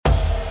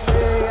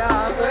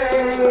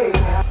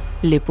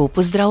Lepo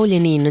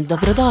pozdravljeni in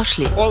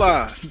dobrodošli.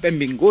 Hola,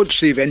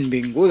 benvinguts i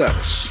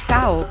benvingudes.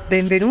 Ciao,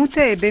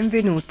 benvenute e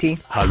benvenuti.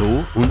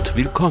 Hallo und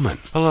willkommen.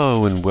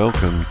 Hello and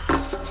welcome.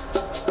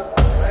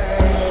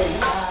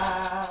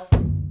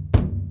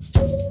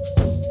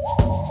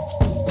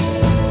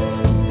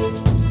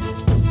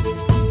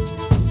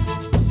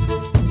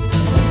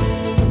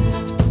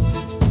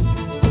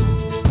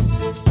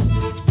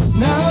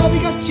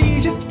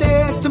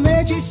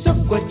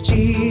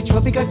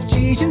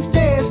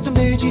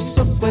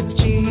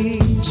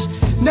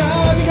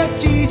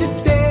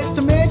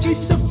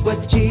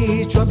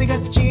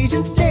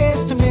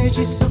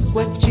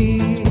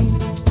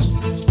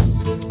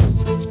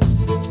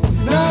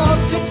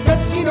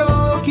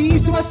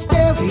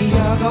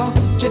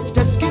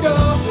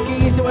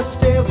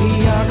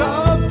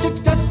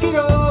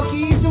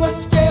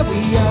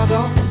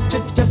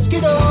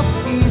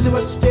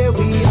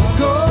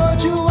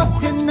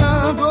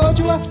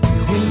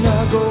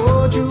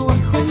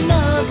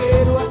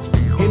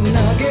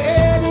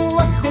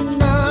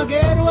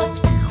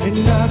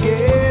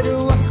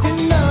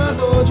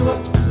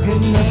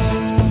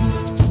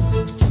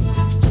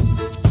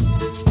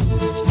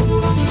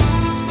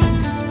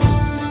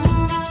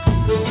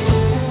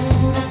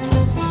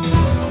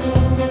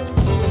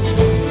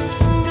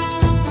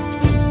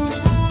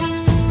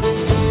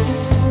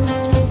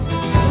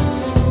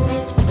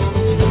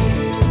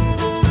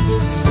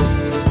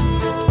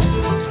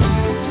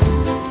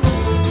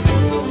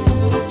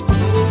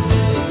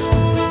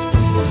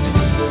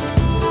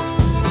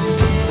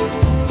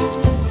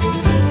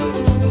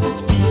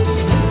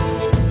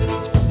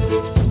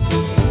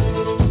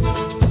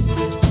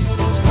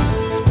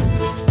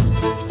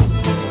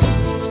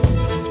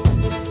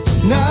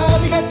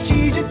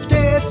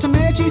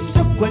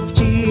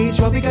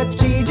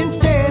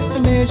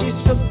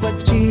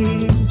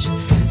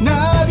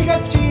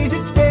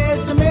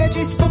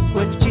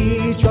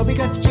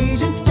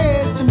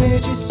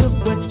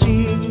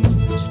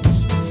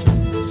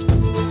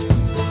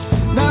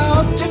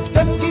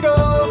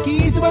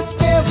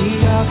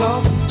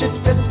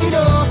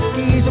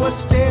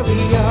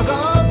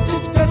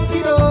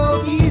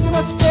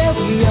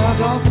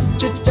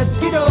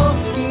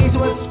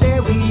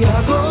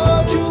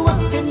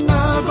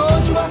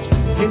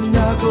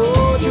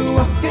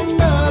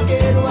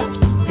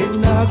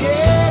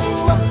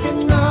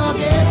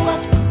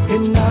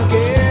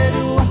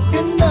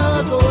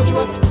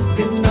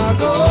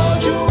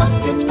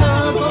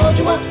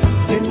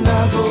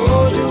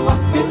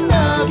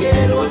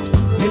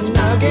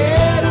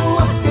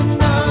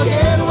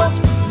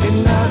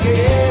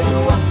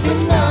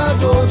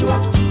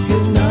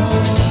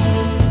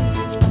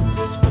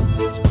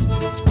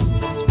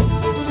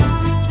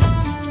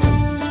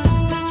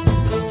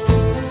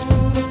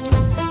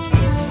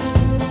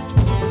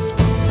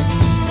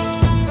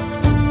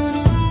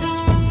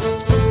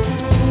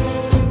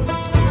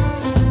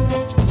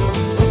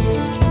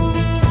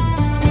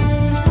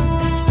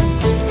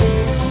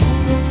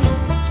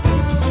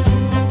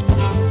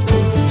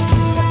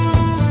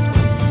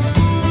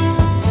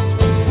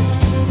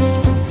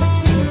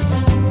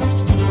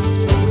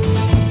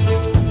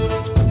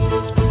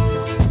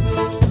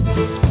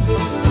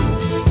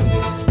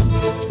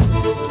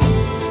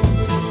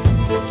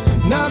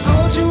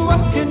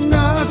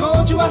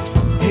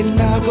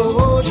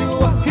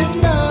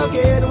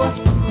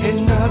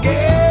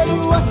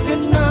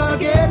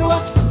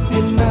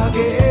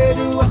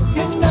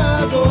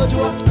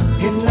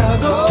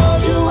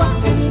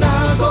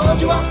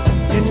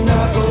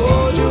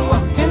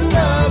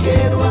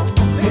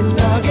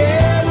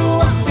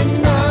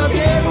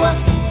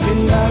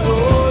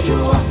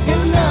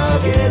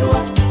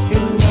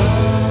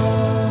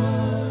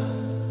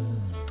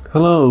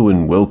 Hello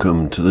and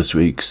welcome to this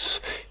week's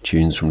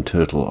Tunes from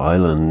Turtle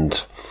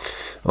Island.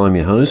 I'm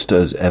your host,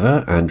 as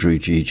ever, Andrew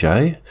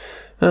GJ,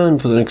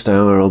 and for the next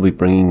hour I'll be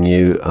bringing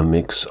you a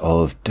mix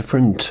of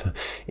different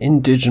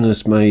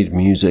indigenous-made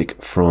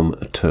music from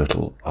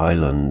Turtle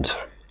Island.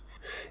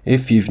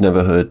 If you've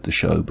never heard the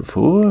show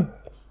before,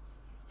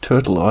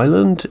 Turtle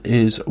Island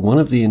is one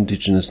of the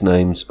indigenous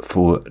names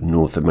for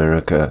North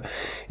America.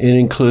 It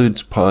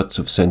includes parts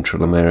of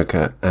Central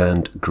America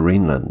and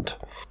Greenland.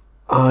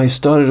 I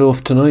started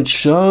off tonight's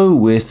show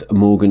with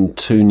Morgan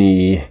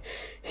Tooney.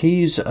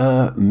 He's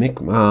a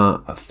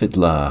Mi'kmaq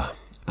fiddler,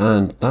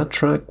 and that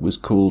track was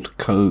called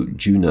Ko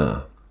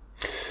Juna.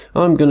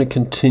 I'm going to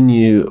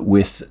continue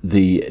with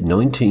the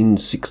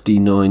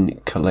 1969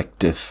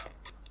 Collective.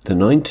 The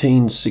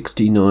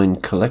 1969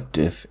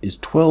 Collective is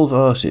 12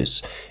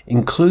 artists,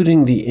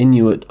 including the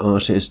Inuit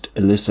artist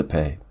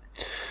Elisipe,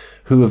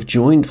 who have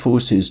joined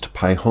forces to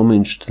pay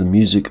homage to the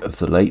music of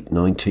the late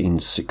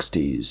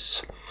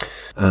 1960s.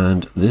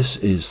 And this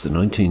is the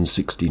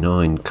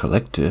 1969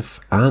 Collective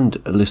and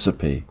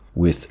Elisipe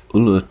with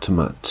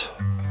Ulutamat.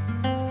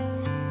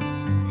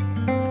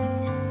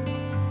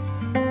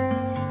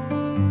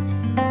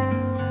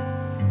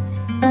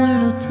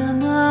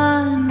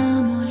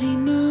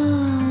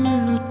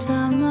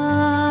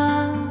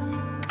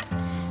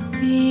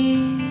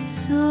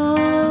 Piso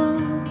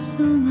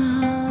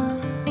tsunga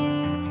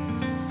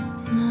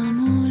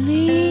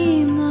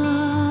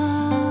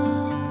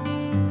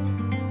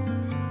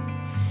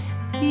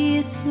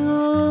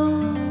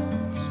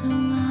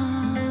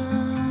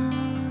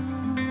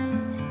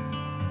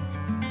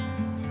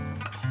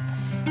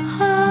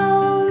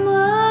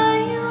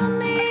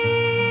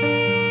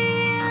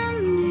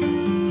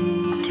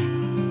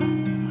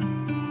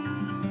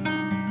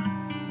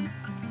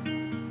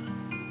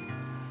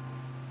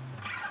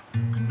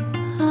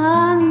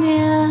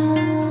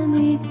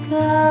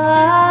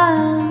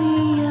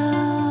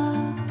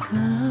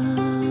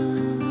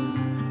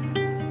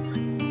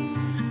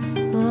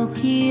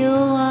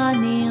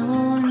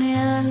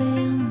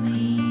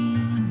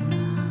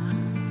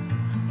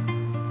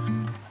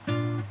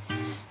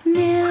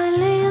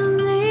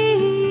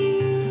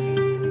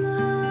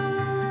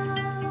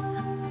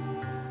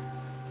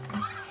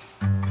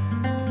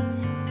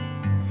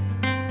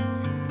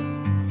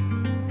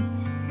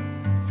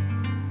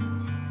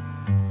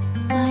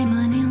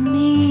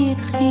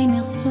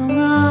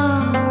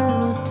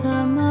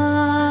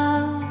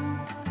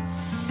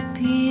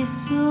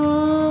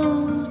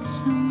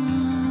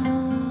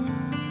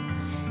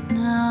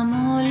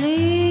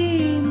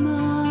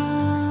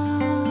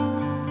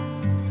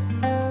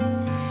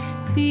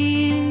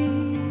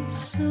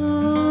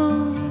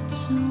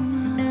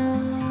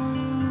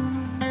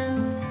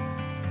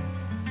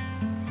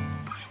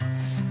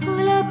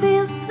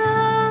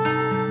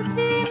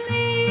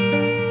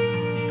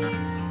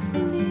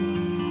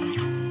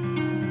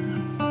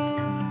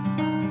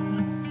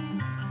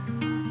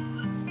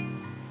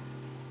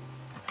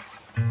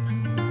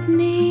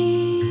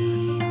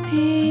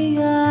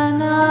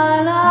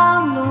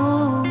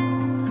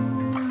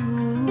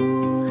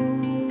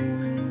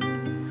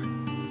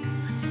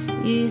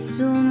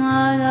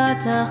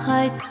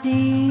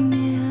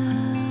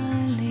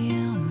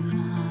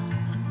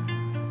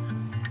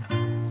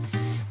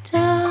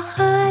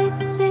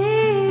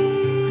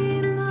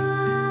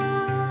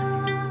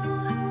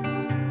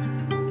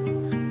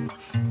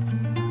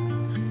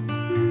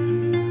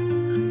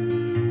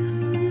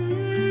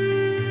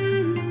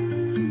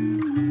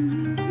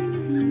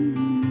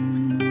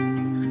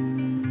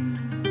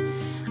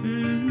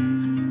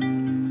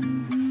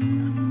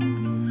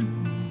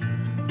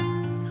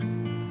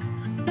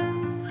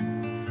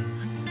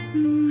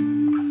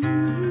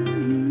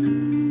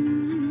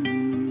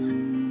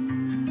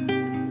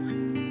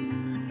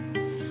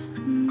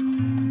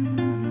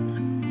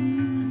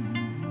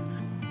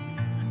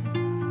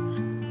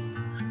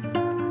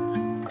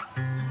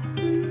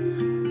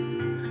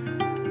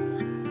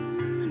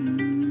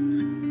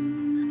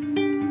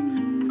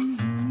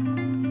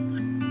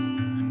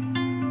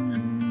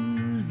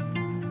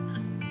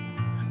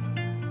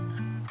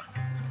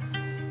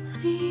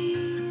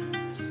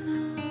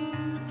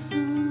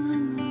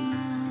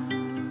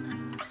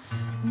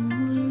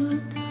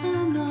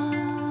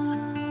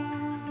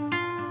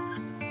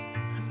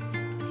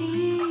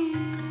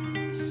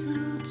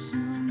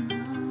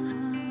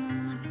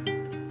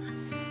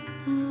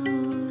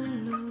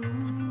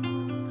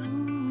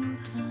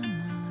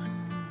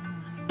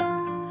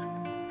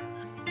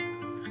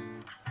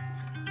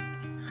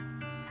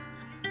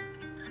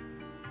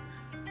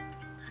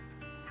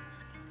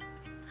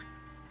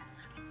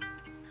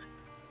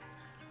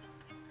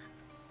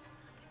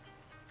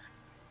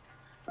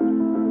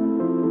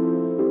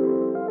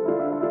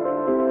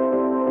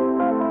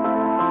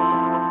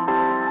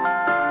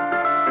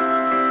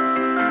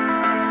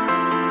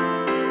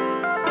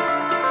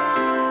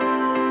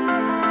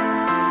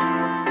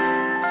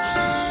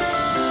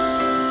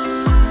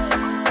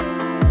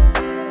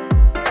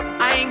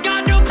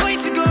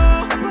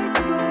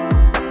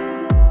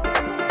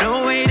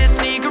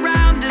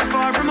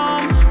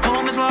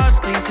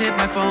Hit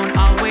my phone,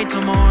 I'll wait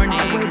till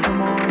morning.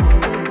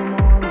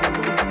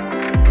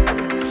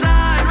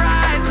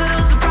 Sunrise,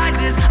 little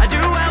surprises. I do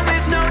well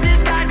with no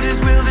disguises.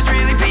 Will this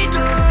really be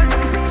done?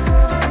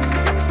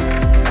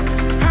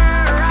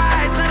 Her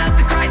eyes lit up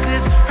the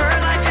crisis. Her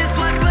life is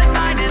plus but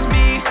mine is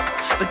me.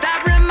 But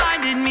that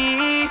reminded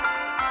me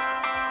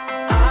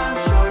I'm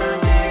short on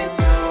days,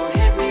 so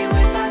hit me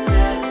with I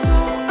said so.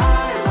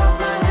 I lost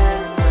my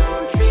head, so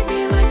treat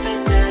me like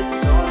the dead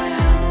soul I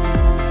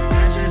am.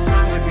 That's just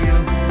how I feel.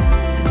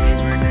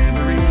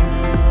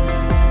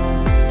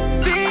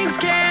 Things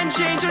can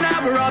change, so now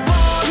we're up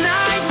all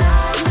night.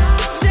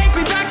 Take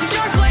me back to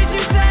your place,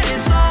 you said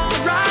it's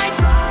alright.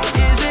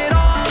 Is it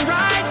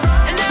alright?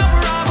 And now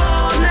we're up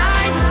all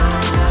night.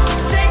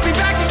 Take me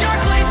back to your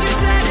place, you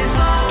said it's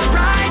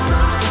alright.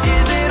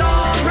 Is it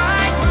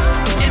alright?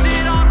 Is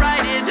it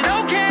alright? Is it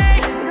okay?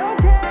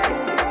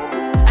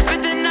 I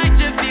spent the night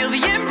to feel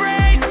the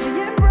embrace,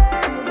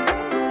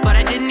 but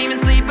I didn't even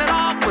sleep at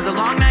all. Was a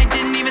long night,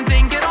 didn't even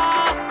think at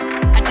all.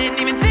 I didn't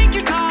even think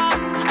you'd call.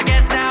 I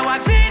guess now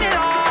I've seen it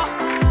all.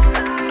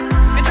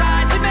 I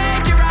tried to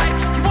make it right.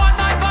 You want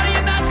my body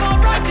and that's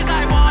alright, 'cause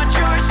I want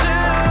yours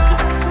too.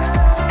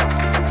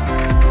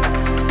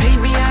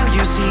 Paint me how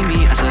you see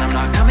me. I said I'm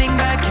not coming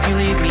back if you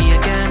leave me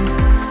again.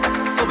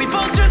 But we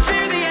both just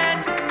fear the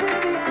end.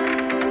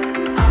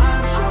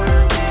 I'm short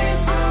on days,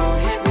 so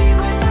hit me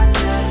with I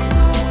said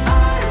so.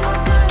 I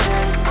lost my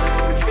head, so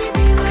treat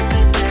me like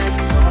the dead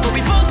soul. But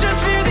we both just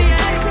fear the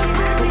end.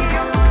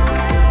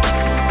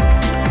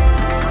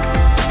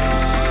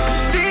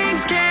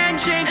 Things can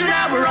change, and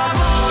now we're up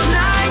all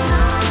night.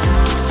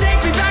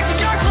 Take me back to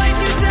your place,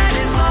 you said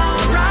it's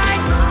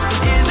alright.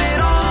 Is it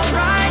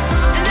alright?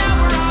 And now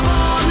we're up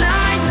all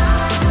night.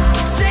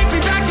 Take me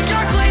back to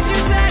your place, you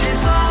said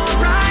it's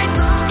alright.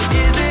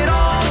 Is it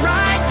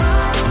alright?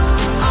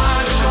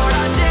 I'm short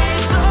on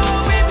days, so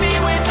hit me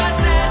with I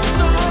said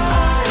so.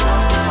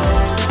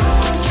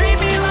 Treat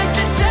me like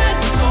the dead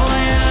soul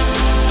I am.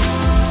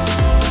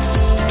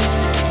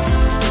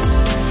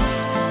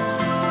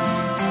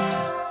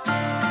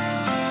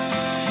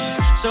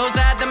 So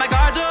sad that my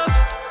guard's up.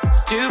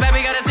 Too bad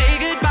we gotta say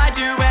goodbye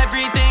to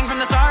everything from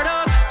the start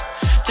up.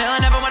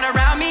 Telling everyone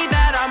around me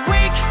that I'm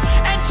weak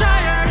and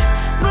tired.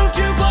 Move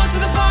too close to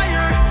the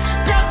fire.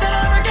 Doubt that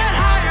I'll ever get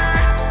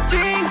higher.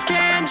 Things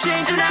can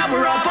change, and now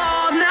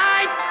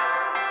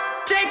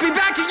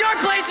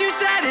you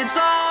said it's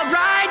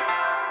alright.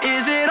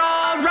 Is it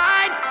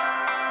alright?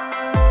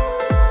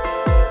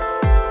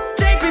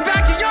 Take me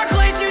back to your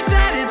place, you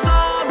said it's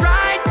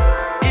alright.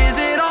 Is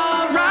it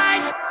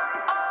alright?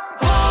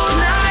 All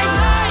night,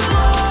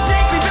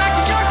 take me back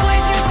to your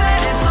place, you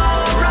said it's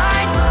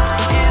alright.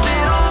 Is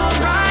it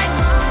alright?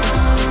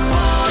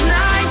 All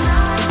night,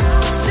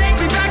 take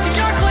me back to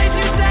your place,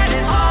 you said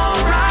it's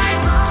alright.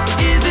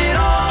 Is it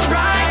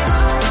alright?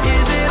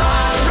 Is it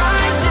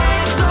alright?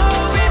 So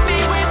hit me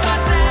with my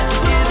sense.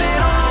 Is it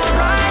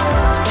alright?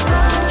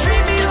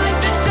 Treat me like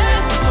the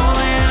dead soul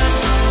am.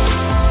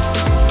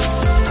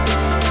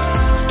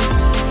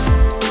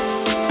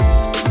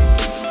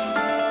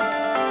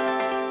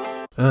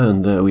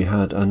 And there we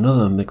had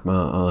another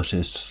Mi'kmaq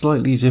artist,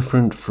 slightly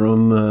different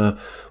from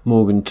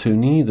Morgan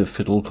Tooney, the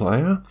fiddle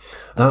player.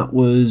 That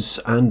was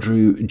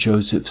Andrew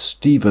Joseph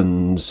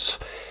Stevens.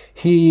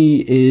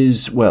 He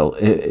is, well,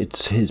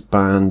 it's his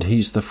band.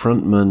 He's the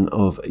frontman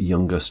of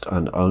Youngest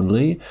and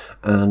Only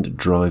and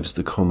Drives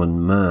the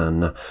Common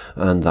Man.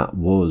 And that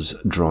was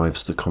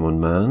Drives the Common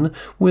Man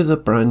with a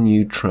brand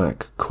new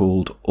track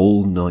called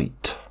All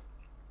Night.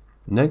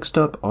 Next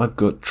up, I've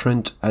got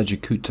Trent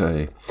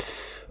Ajikute.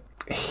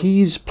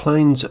 He's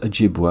Plains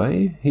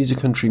Ojibwe. He's a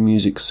country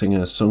music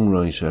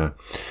singer-songwriter.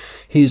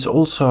 He's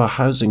also a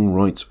housing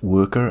rights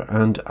worker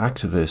and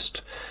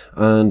activist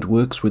and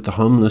works with the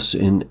homeless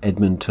in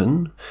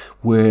Edmonton,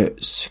 where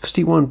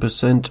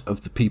 61%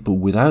 of the people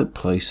without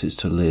places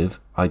to live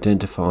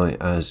identify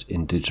as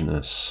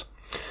Indigenous.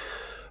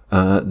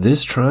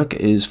 This track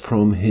is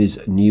from his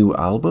new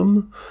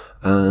album,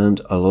 and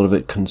a lot of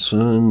it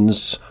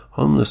concerns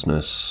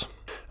homelessness.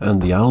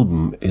 And the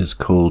album is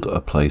called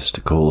A Place to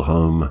Call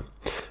Home.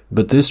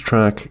 But this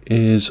track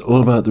is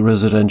all about the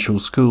residential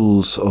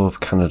schools of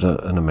Canada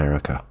and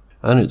America.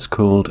 And it's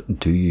called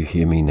Do You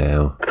Hear Me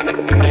Now? The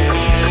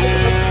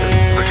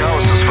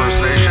Cowessess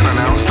First Nation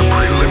announced a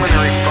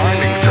preliminary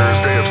finding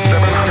Thursday of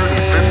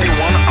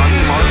 751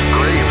 unmarked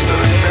graves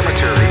at a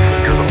cemetery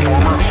near the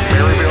former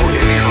Maryville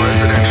Indian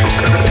Residential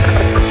Center.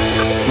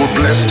 We're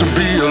blessed to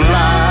be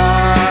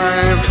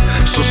alive,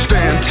 so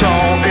stand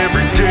tall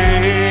every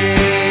day.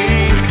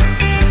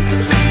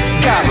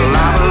 Got a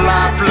lot of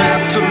life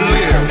left to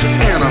live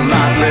and a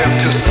lot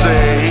left to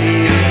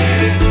say.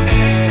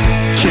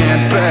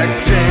 Can't back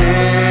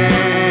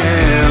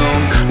down,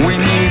 we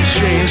need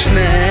change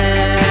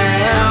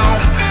now.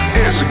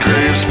 As the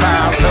graves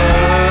pile up,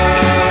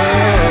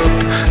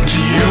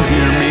 do you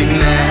hear me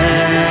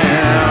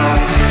now?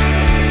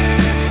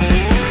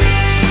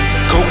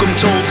 Kokum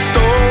told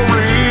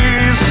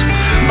stories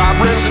about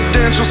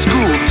residential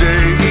school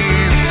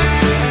days.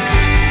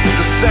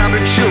 The sound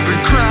of children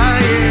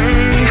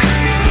crying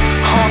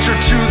haunts her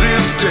to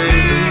this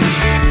day.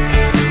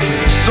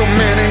 So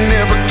many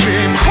never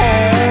came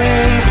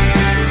home,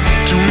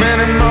 too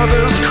many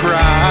mothers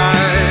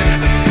cried.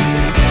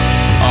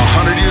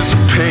 100 years of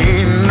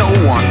pain, no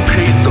one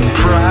paid the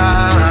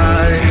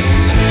price.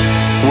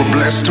 We're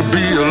blessed to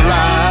be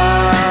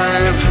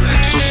alive,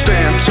 so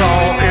stand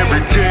tall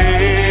every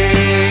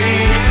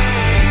day.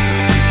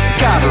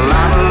 Got a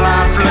lot of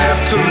life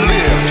left to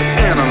live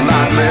and a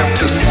lot left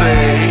to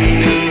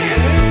say.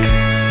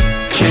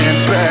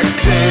 Can't back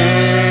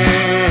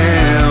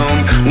down,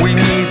 we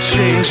need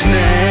change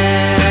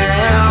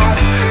now.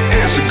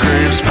 As the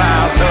graves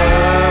pile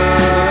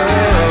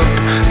up,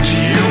 do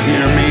you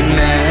hear me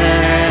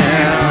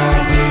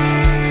now?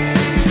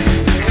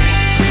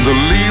 The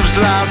leaves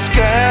lie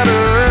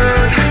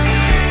scattered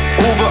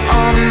over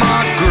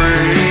unmarked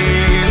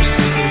graves.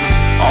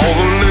 All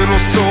the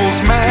little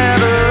souls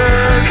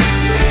mattered.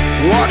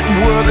 What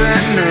were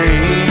their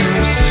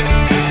names?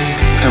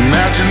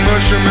 Imagine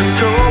mushroom and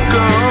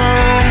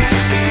kokum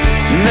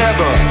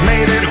never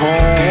made it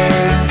home.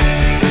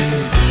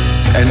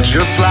 And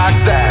just like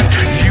that,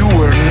 you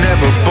were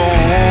never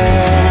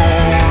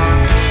born.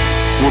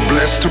 We're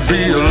blessed to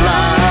be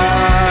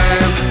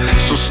alive,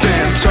 so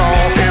stand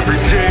tall every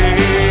day.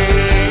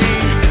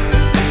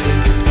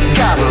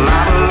 Got a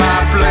lot of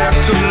life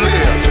left to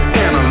live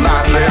and a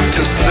lot left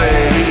to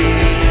say.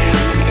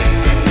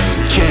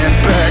 Can't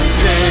back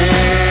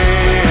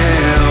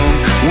down,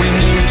 we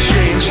need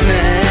change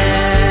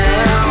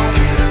now.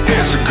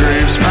 As the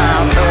graves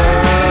pile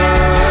up,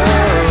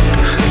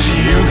 do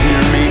you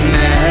hear me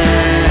now?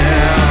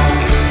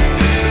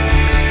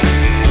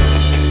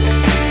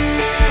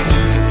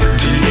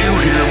 Do you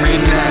hear me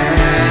now?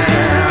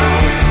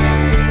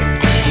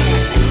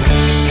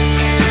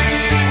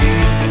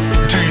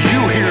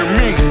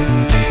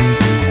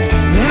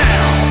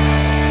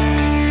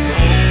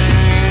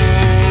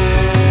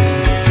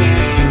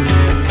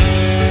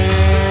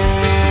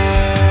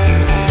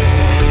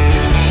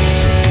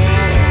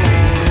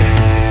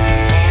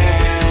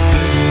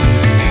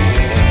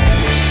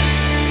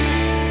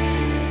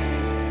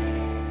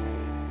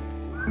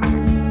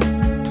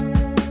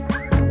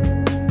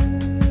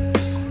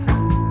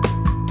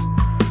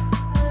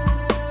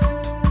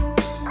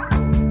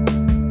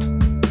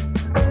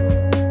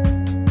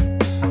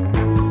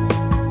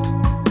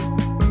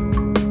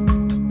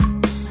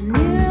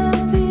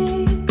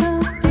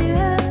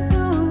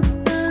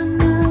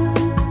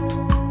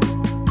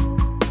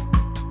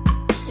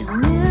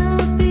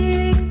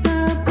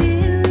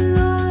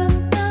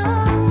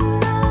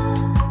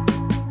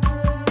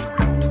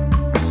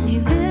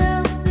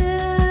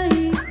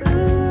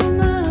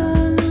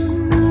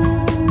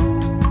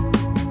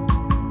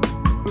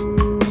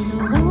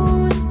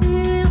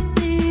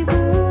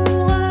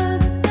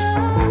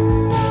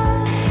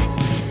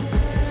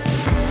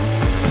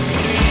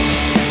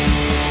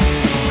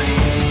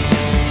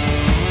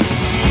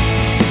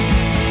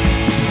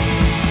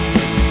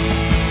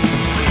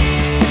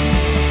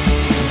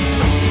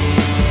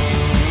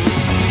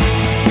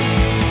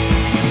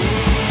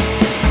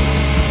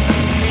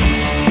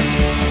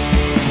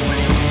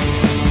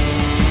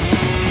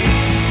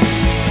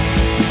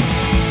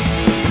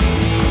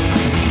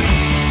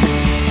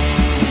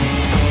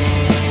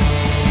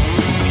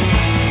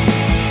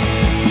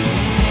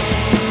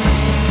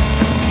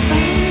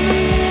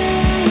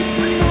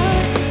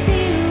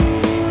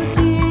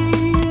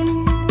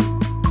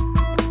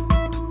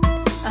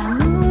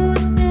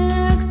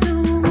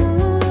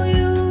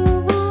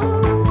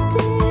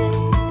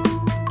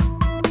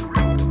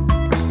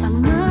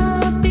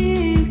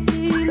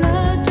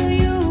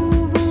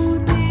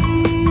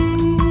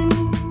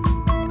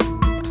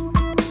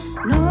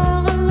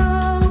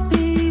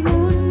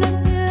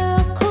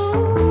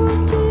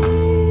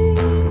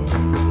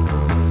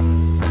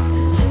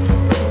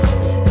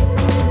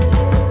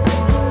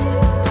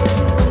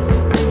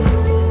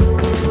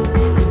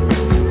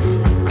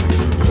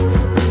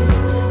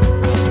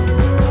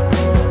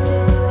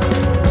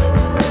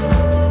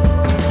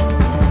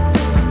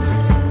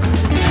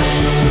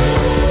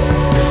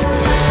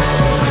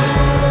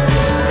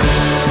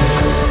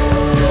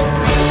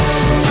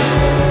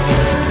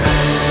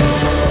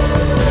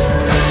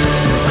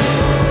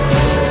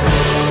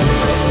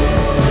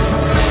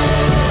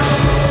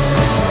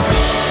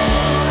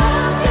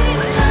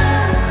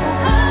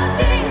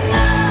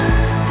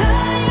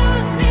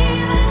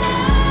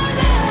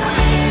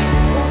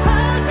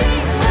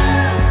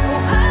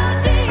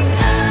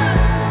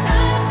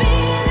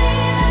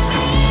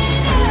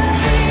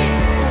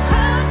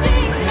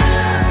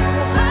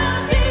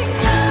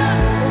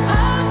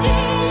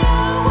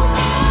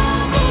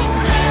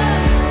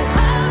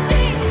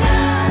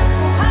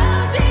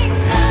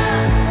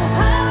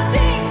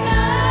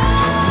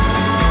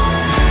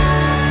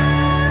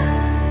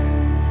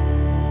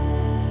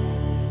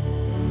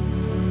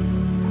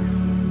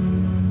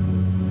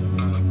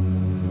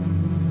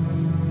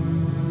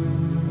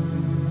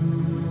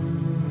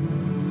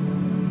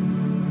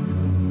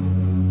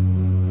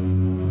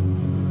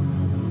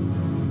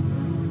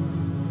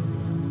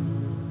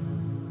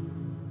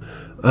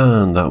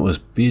 And that was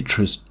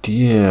Beatrice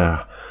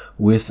Deer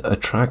with a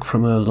track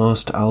from her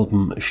last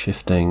album,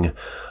 Shifting.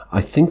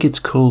 I think it's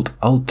called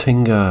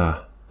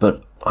Altinga,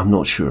 but I'm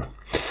not sure.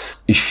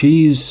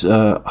 She's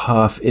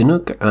half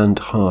Inuk and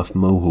half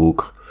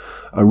Mohawk.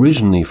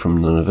 Originally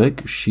from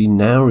Nunavik, she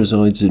now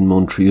resides in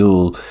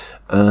Montreal,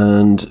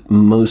 and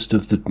most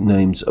of the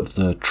names of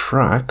the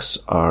tracks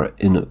are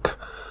Inuk,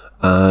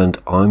 and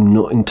I'm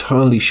not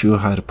entirely sure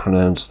how to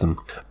pronounce them.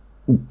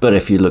 But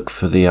if you look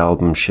for the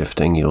album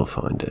Shifting, you'll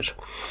find it.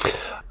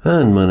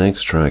 And my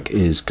next track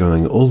is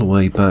going all the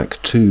way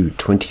back to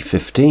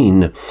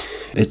 2015.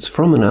 It's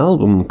from an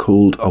album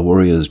called A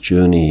Warrior's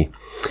Journey.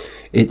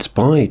 It's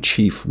by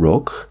Chief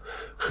Rock,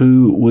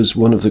 who was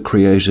one of the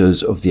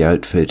creators of the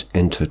outfit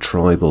Enter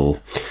Tribal,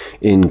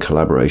 in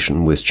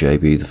collaboration with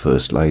JB the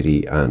First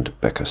Lady and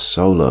Becca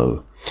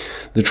Solo.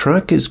 The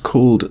track is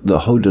called The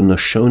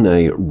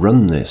Haudenosaunee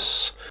Run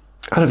This.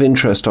 Out of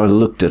interest, I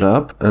looked it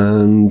up,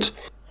 and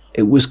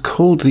it was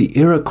called the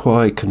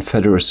Iroquois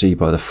Confederacy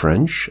by the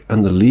French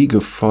and the League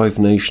of Five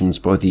Nations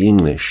by the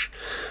English,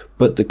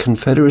 but the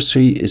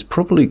Confederacy is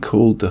probably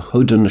called the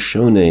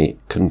Haudenosaunee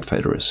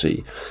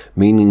Confederacy,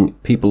 meaning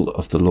people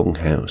of the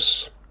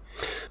Longhouse.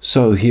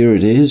 So here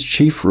it is,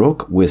 Chief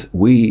Rock with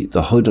We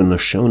the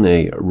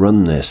Haudenosaunee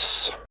Run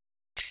This.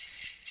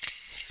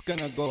 It's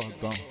gonna go.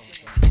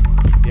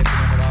 Get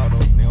out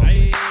of the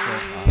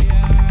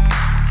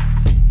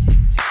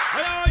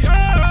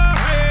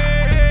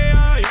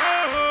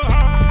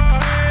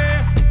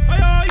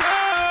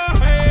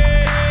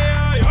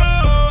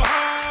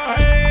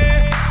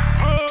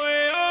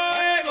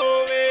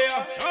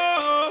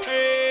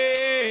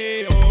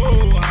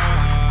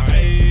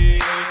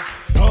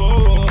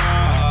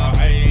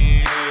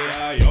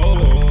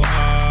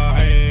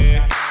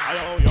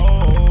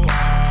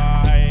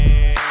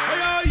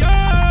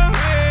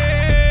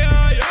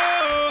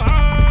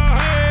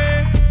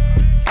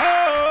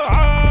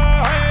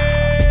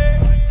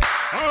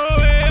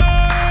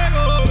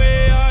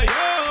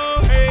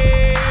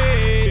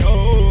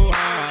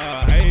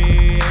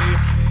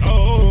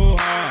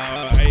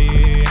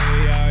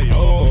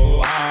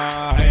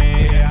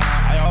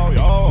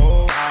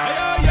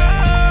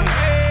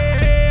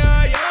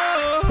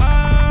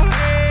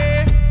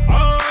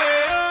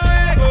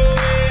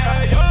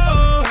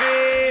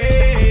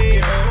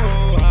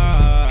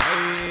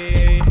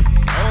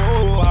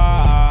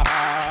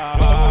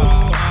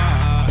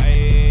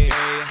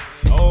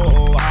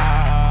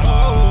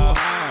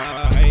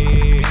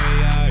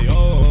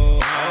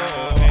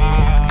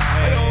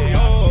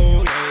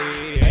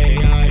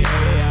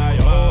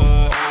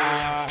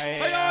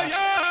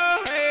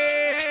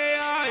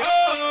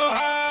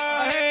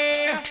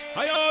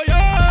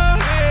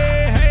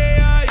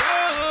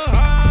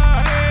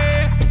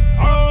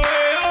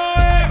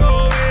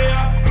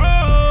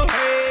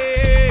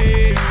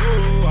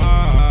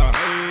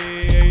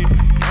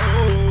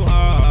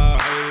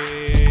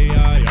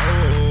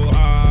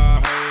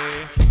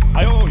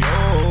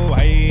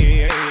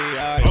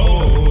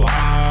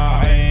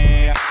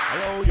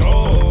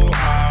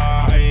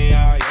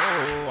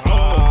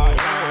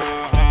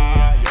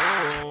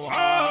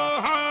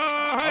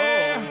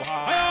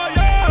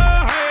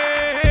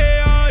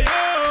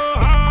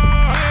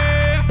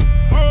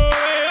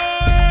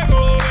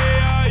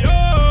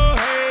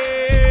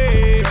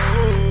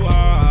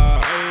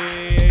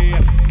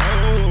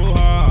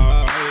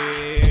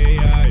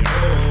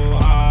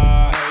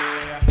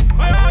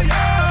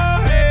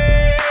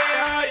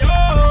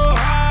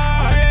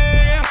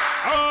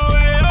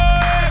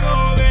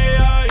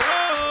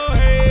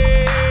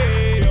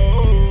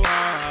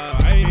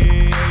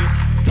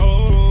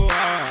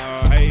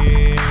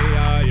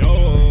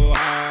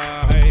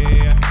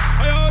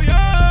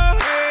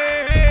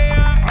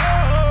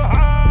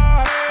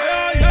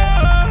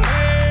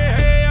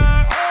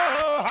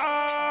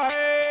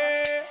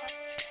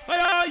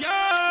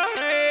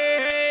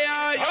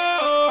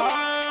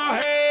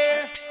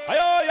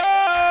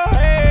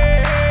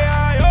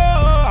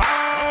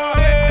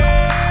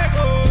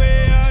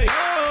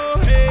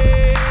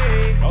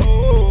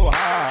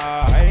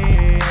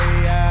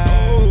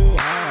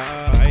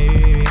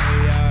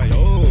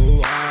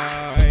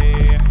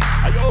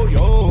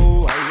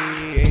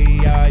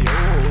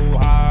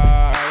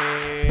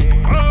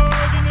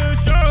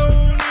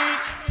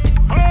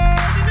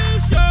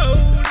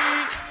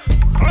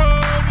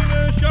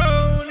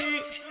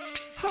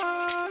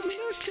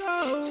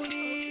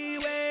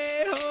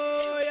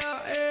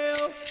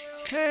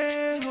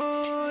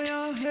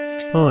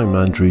I'm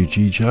Andrew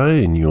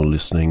GJ and you're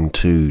listening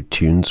to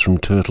Tunes from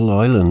Turtle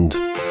Island.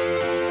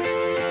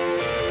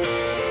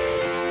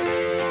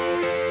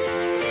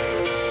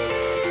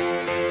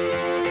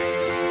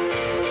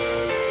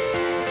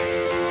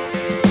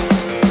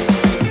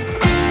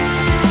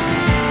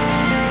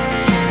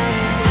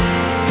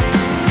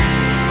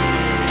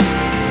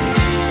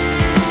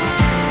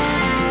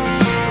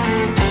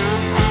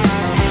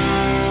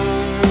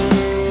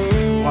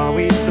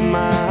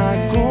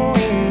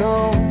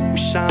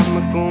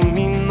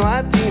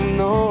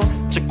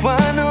 C'è qua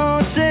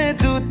noce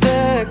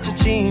tutta che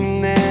ci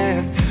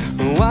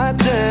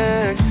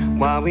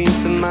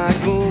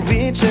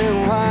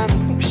이제와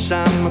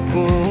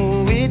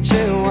샤마고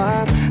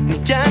이제와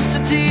네가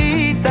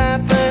찾지다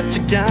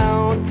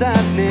번쩍아오다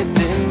내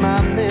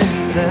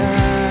맘내다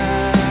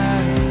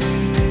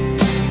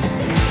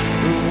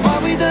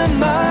와위다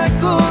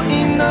막고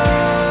있노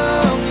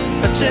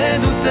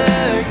어제도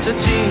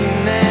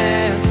득자지네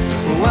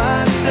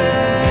왔대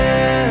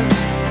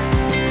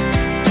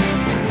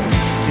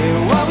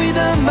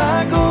와위다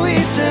막고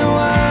이제와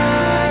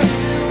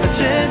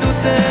어제도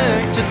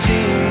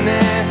득자지네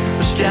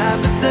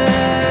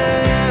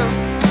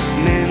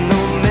내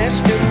놈의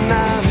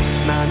시간난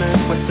나는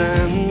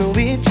왔던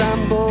너의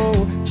잠보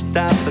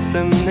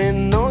지답했던 내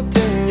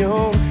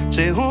노ten용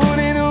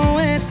재혼의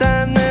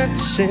노에다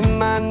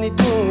나치만 니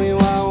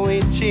도이와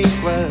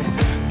위치과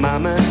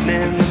마마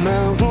내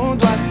놈의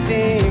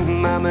후드와시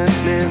마마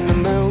내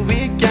놈의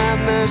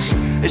위가나시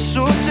e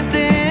succe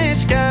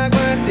desca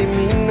guardi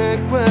mina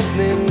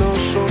guardi no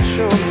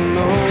sono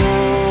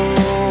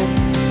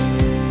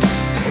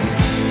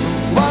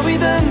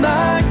와위다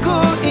막고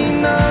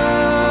있노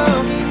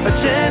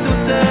어제도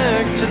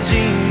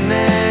득자지네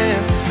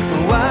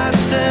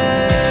왔대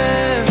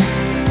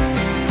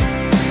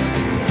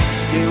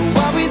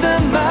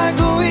와위다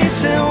막고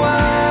이제와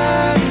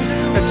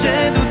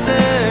어제도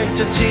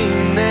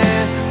득자지네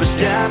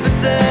맛있게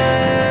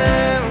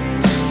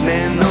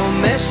내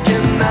놈의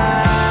시간난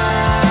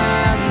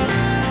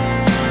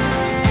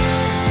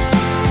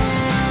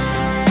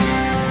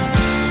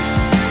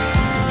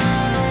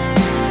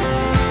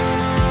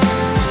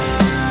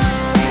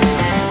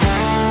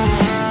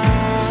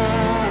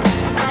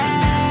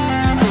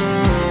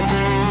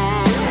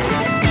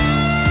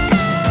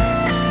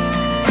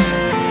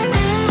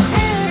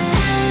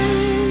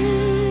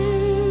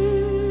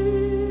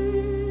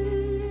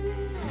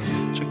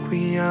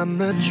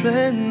ma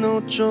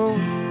treno cho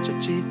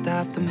ci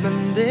ta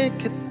man de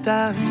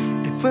kata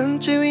e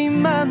quanti we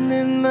man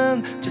in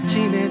man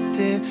ci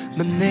nete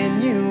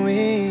man you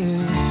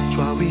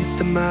chwa we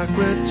the ma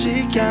kwa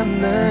chi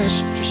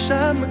ganas chi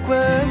sha ma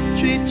kwa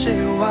chi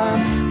chewa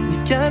ni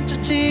ka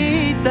ci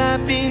ta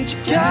pin chi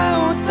ka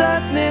o ta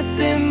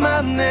nete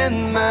man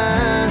in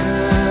man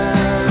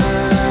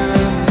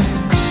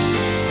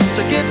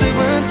to get the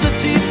one chi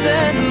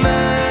said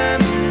man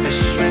e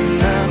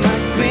shwena ma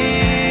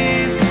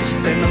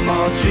say no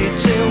more treat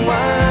you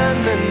one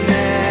the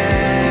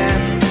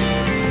net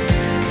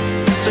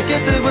so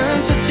get the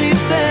one to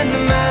cheese and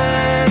the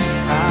man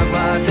I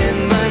want in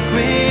my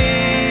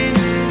queen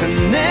and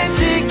then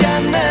she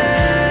got nash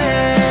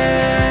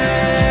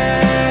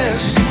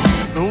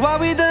why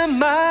we the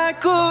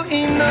Marco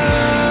in no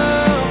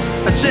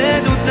a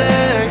chedo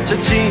tek to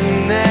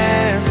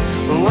chine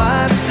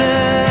what the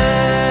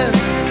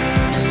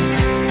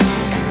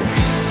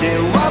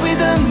why we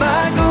the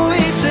Marco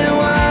each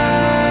one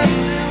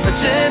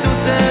어제도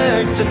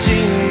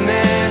득자지네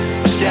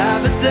맛있게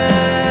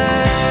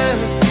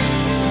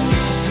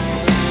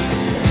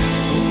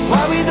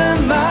와위다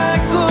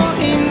막고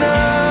있노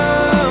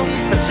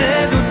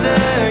어제도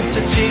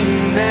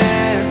득자지네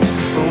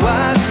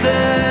왔대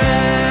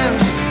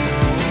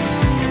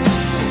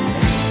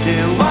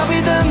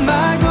와위다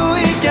막고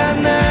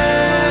있겠네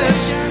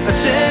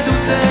어제도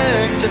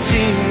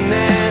득자지네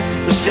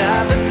맛있게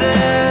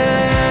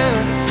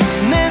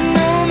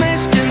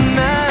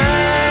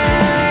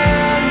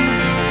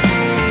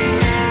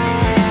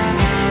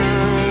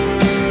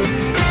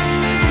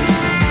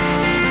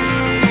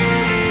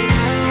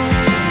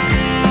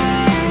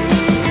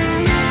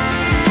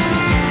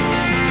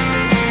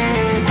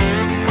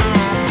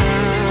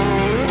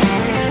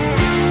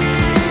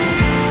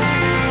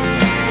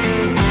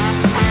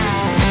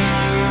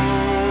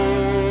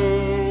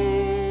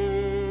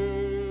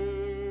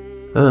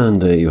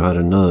And you had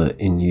another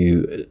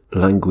Innu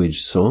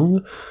language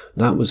song.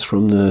 That was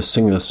from the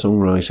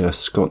singer-songwriter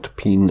Scott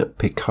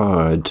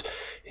Picard.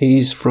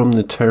 He's from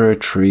the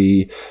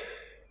territory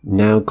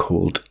now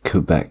called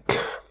Quebec.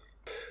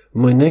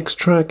 My next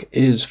track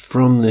is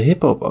from the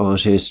hip-hop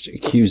artist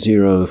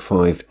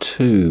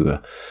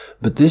Q052.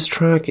 But this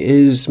track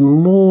is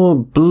more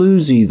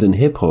bluesy than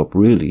hip-hop,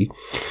 really.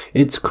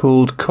 It's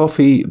called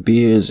Coffee,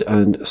 Beers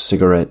and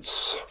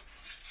Cigarettes.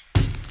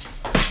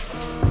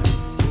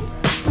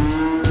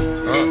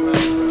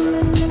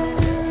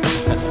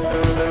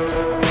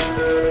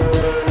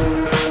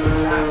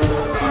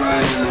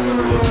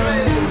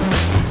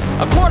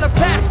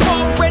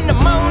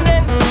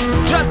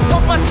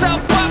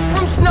 Myself up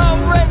from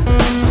snoring.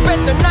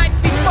 Spent the night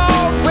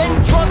before in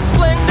drunk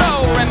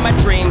splendor, and my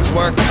dreams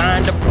were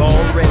kinda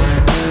boring.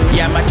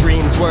 Yeah, my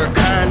dreams were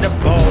kinda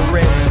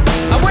boring.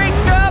 I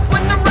wake up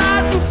with the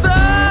rising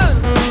sun,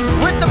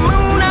 with the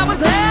moon I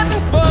was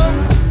having fun.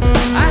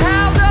 I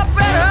howled up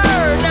at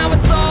her, now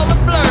it's all a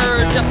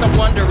blur. Just a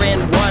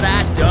wondering what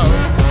I done.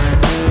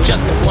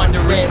 Just a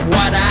wondering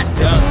what I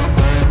done.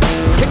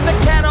 Kick the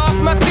cat off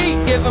my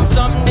feet, give him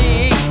something to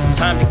eat.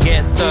 Time to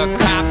get the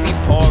coffee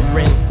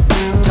pouring.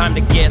 Time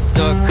to get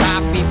the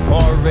coffee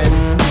pouring.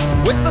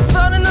 With the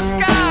sun in the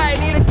sky,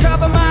 need to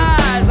cover my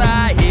eyes.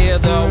 I hear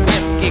the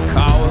whiskey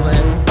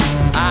calling.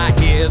 I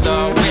hear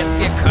the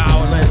whiskey calling.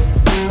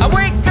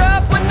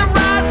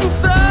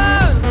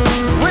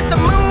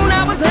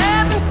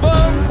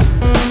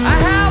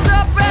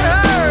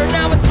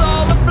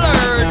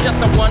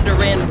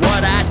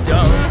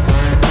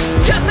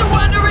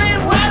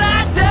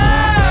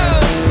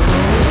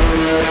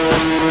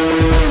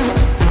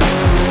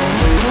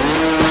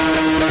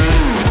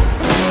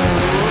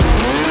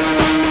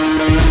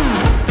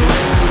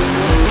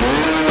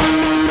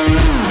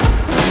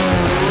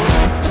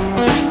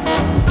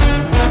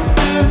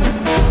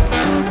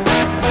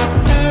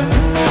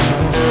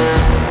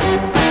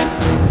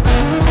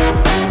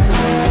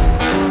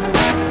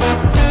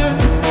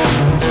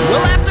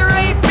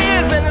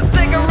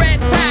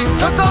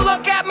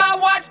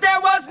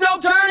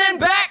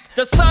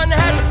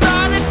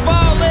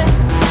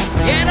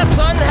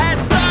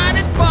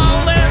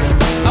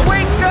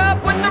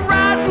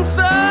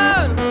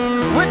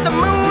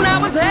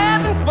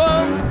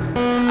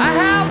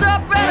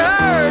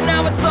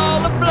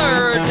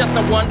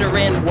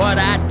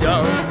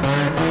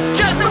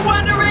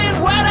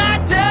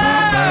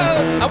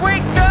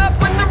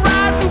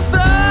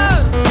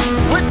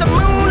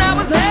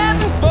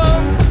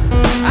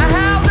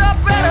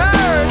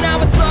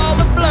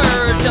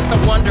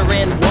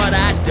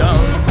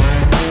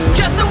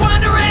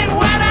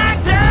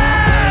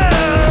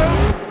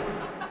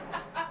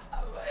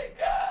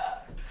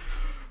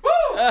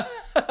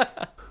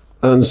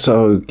 And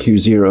so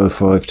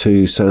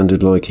Q052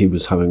 sounded like he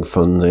was having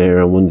fun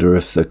there. I wonder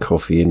if the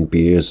coffee and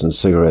beers and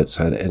cigarettes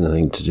had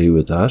anything to do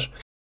with that.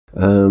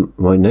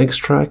 My next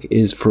track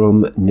is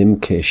from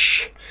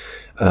Nimkish.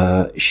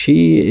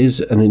 She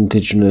is an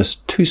indigenous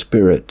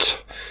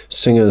two-spirit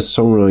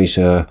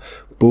singer-songwriter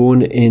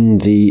born in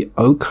the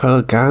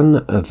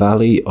Okanagan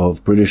Valley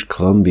of British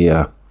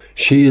Columbia.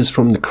 She is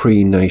from the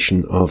Cree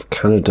Nation of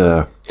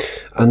Canada,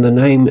 and the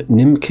name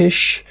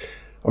Nimkish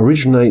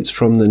originates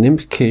from the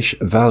Nimkish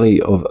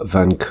Valley of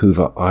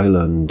Vancouver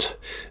Island.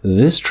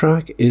 This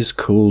track is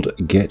called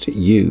Get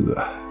You.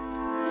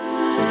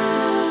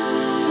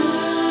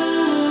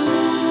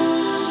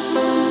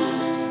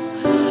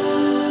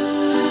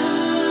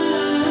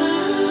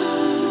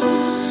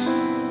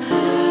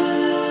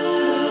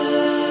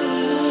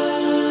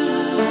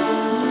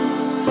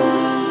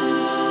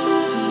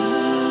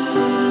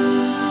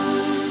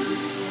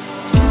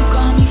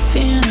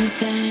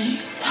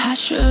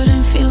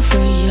 Shouldn't feel for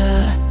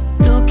ya,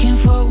 looking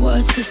for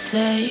words to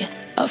say,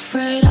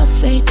 afraid I'll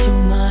say too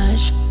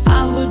much.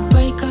 I would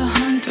break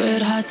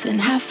 100 hearts in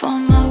half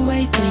on my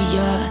way to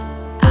ya.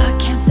 I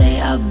can't say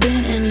I've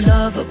been in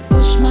love or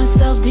pushed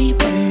myself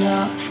deep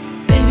enough.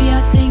 Baby,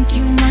 I think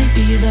you might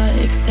be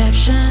the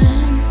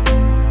exception.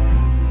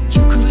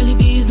 You could really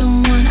be the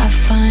one I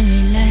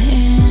finally let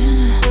in,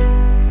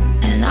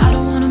 and I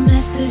don't wanna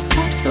mess this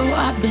up, so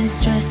I've been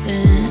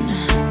stressing.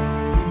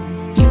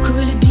 You could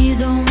really be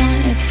the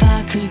one if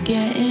I could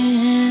get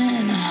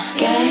in.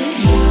 Get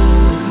you,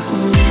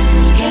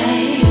 get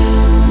you,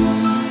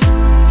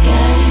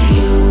 get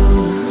you,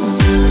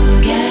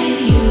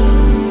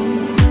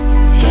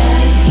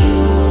 get you, get you,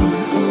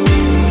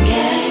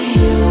 get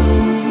you,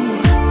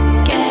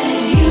 get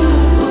you.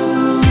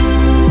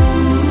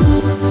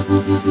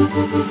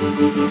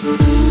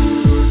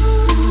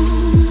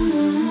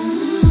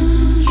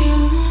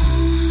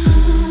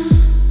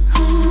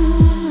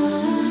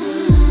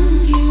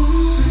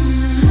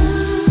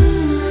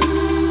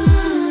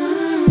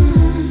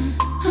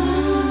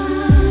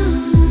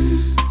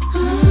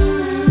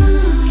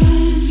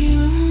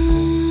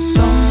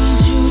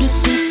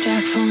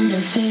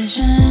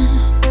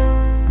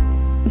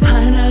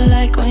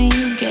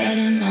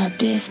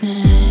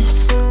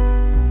 Business,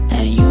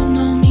 and you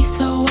know me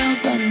so well,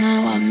 but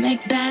now I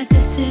make bad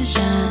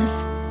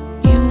decisions.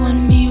 You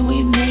and me,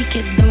 we make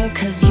it though,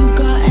 cause you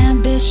got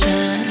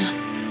ambition.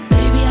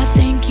 Baby, I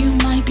think you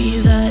might be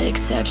the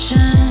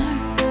exception.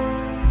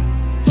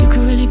 You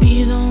could really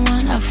be the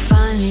one I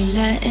finally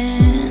let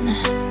in,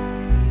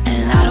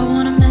 and I don't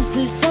wanna mess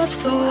this up,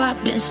 so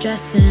I've been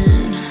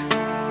stressing.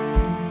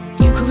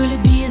 You could really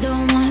be the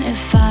one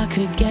if I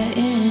could get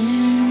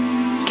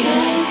in.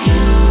 Get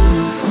you,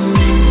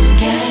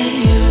 get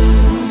you,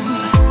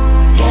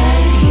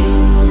 get you,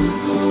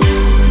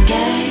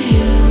 get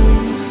you,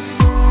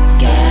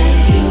 get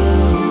you,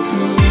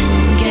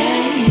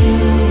 get you,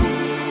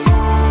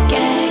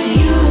 get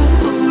you.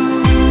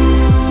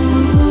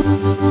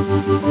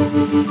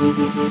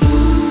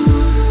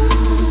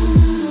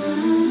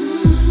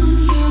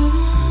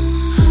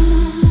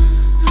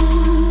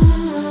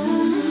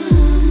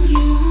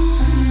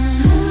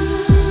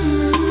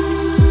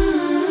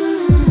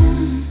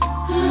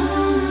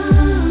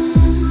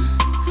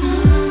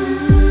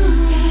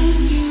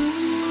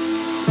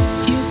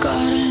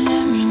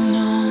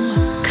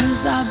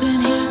 I've been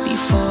here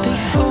before.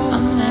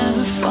 I'm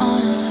never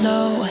falling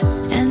slow,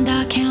 and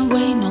I can't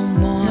wait no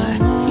more.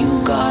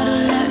 You gotta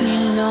let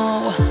me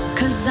know,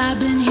 cause I've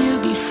been here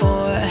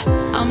before.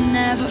 I'm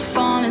never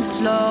falling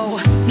slow,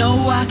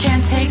 no, I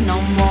can't take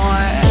no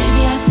more.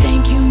 Baby, I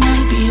think you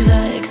might be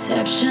the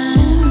exception.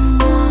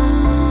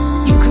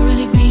 You could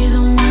really be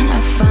the one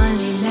I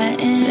finally let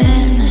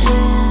in,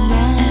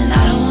 and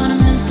I don't wanna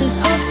mess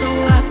this up, so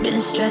I've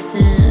been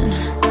stressing.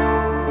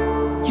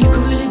 You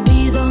could really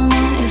be the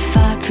one if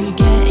I could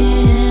get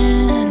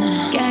in.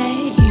 Get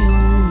you,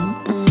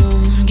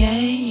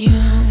 get you,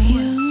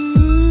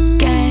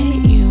 get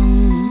you,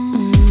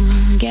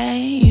 get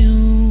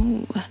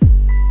you,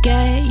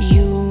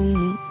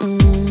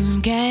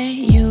 get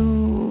you,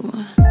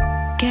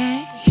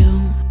 get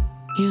you,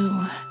 get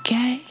you,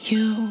 get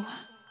you.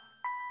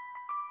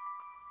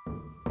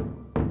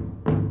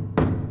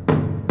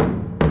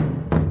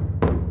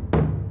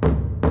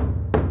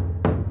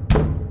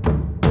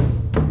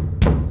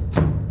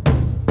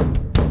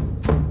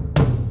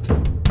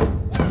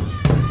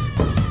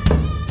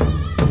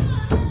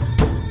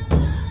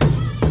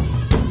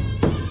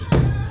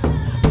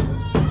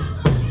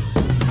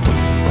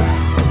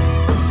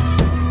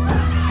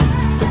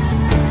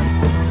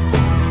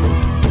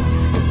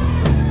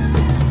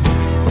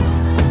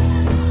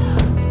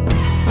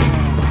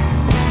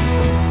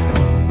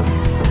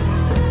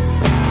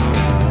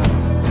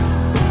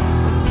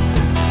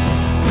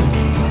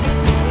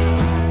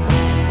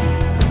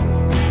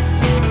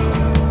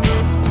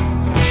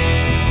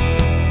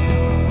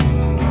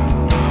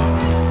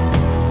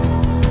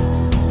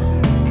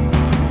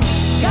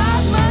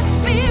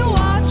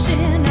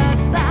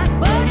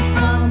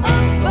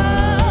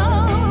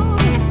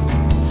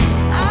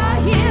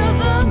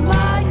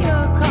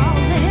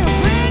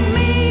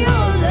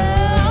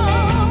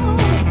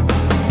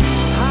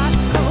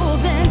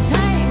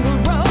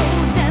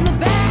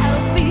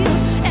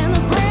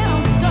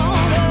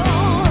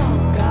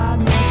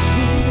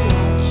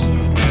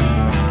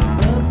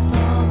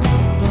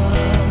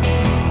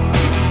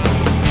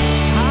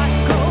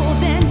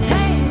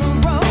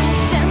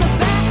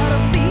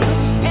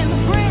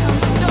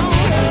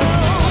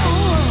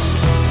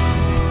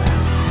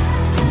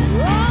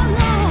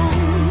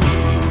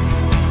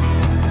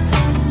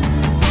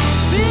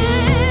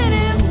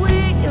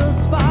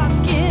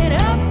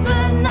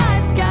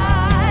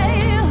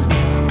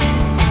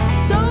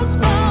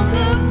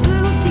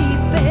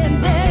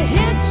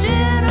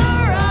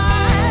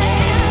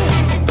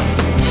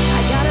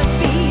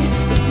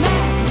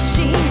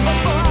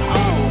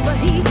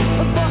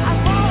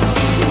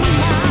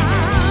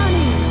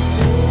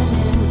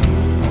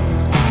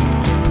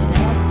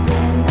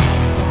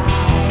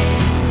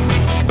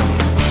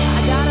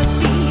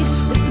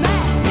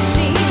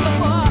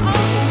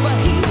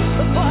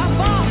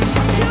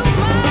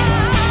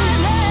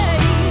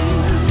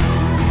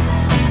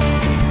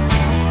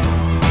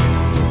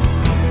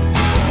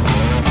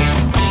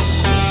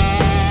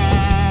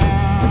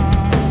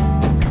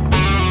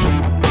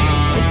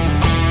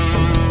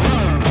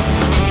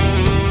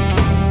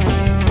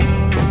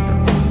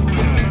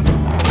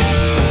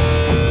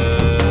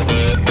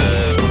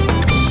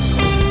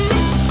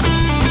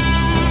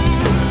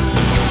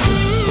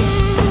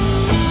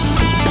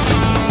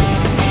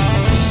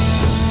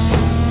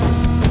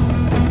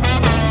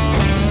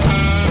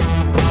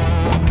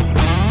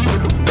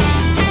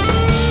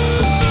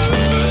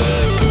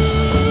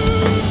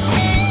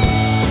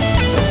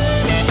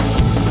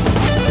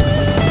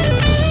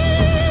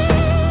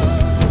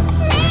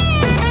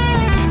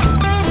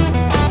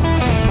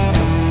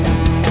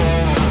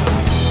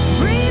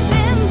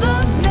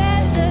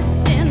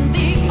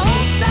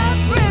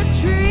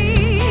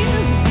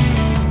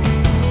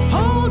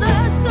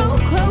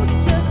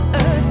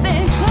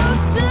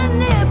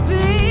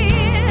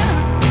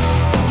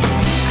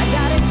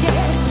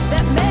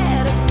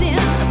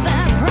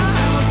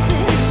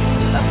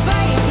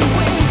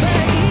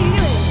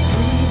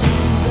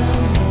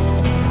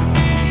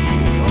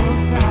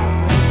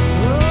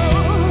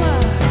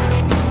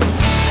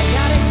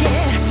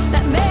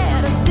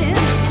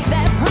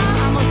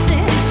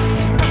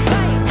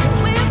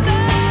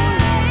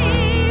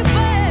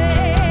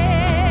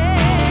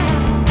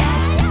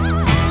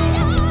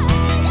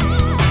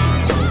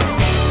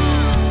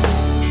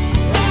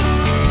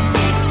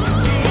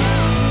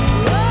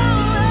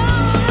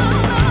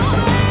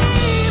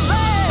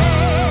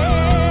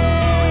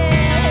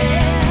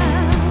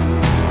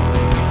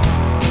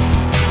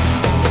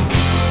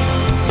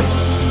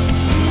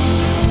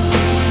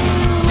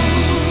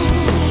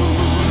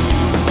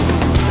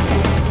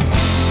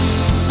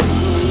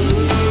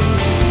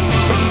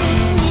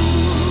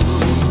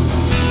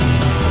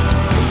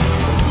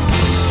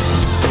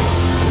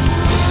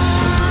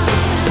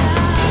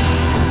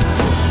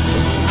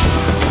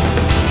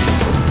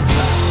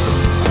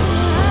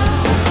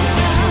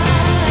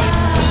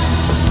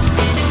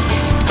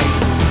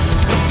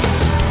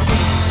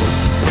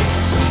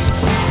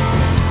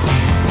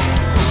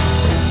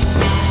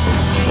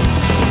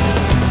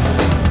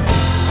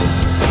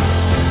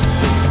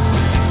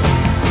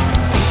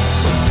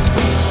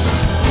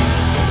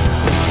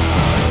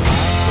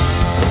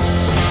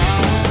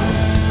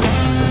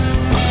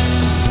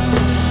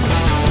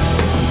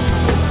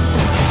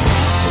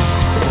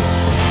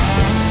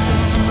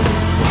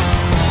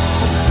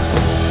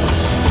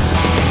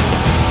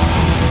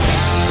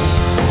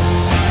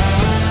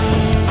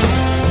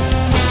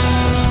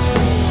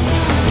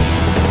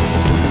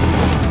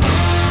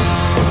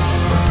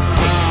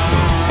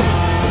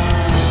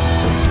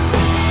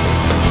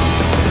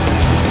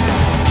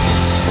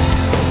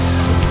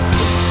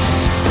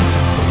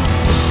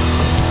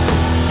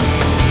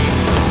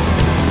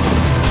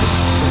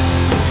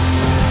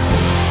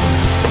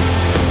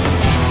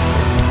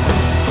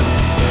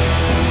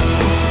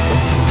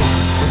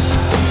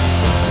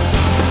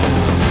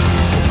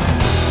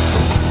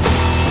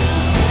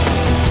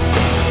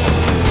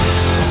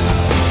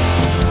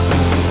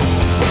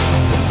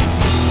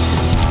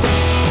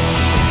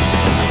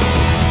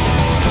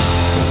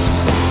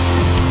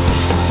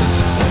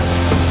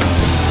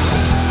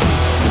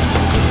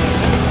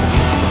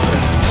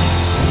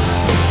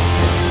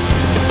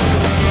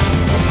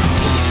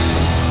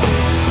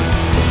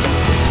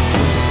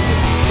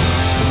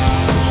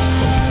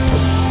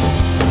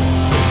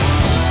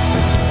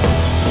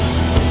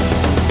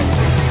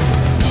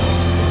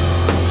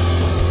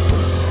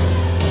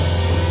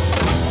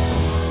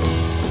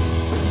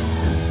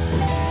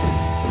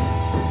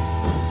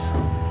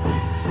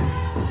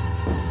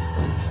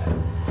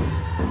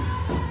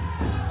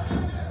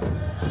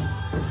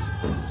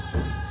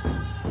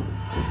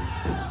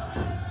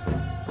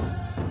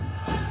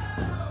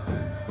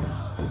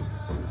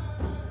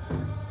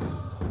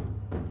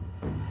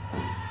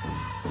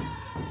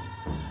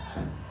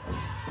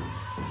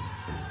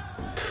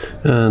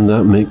 And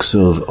that mix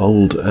of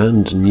old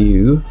and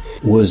new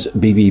was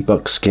BB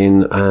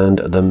Buckskin and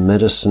the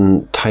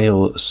Medicine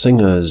Tail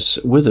Singers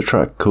with a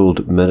track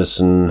called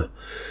Medicine.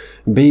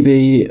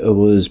 BB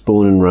was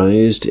born and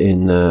raised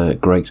in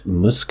Great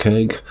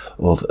Muskeg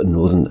of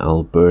northern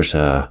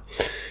Alberta.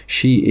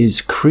 She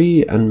is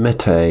Cree and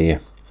Métis,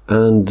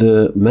 and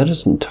the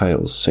Medicine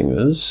Tail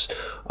Singers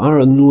are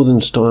a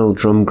northern-style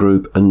drum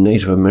group and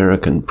Native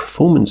American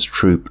performance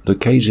troupe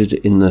located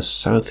in the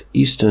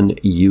southeastern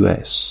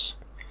US.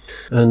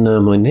 And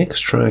my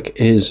next track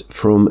is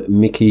from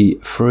Mickey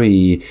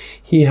Free.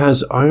 He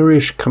has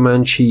Irish,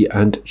 Comanche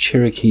and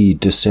Cherokee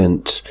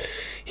descent.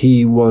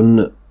 He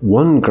won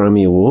 1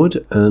 Grammy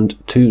Award and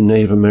 2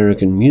 Native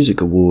American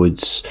Music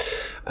Awards.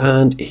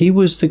 And he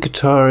was the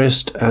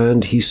guitarist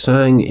and he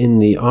sang in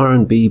the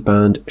R&B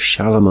band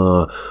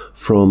Shalimar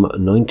from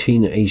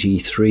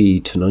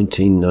 1983 to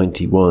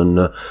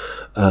 1991.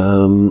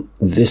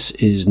 This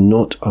is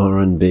not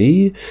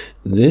R&B.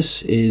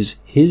 This is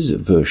his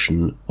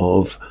version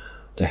of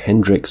the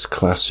Hendrix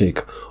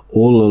classic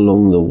All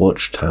Along the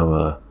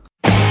Watchtower.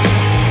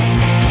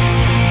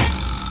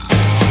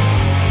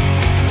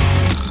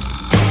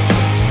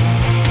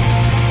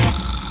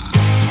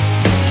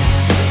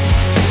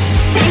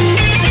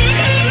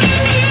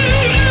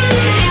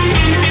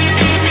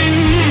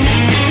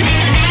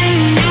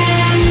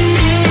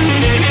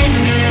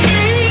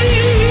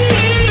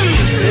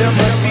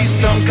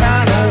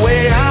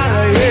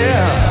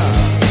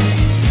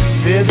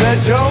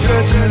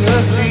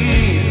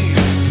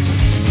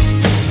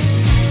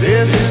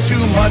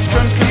 Too much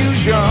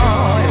confusion.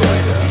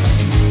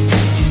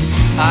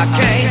 I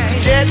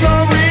can't get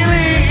no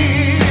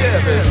relief.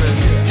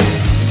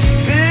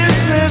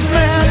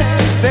 Businessmen,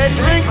 they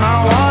drink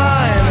my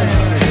wine.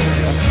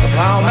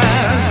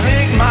 Plowman,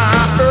 dig my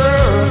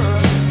earth.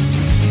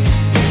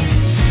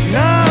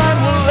 None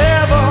will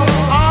ever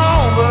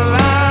on the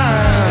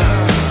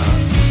line.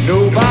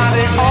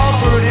 Nobody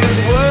offered his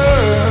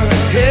word.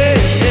 Hey,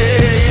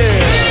 yeah,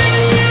 yeah.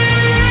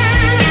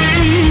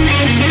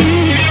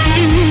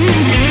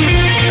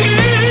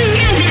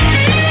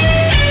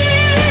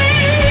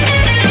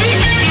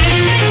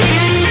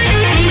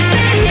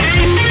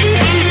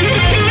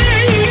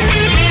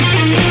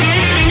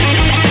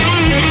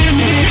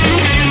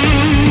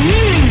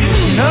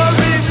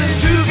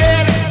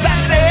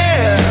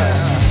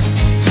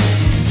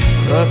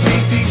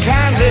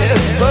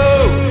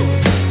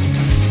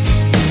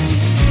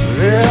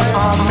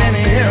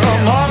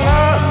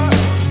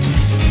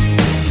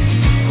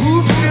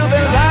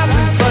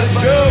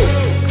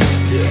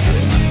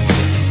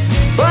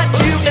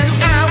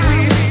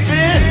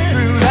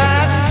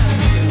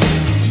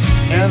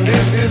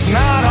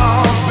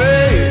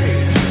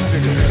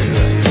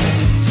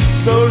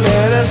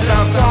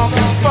 Stop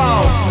talking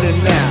falsely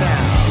now.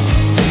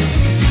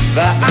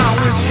 The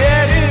hour's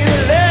getting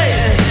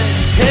late.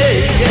 Hey,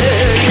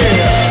 yeah,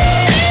 yeah.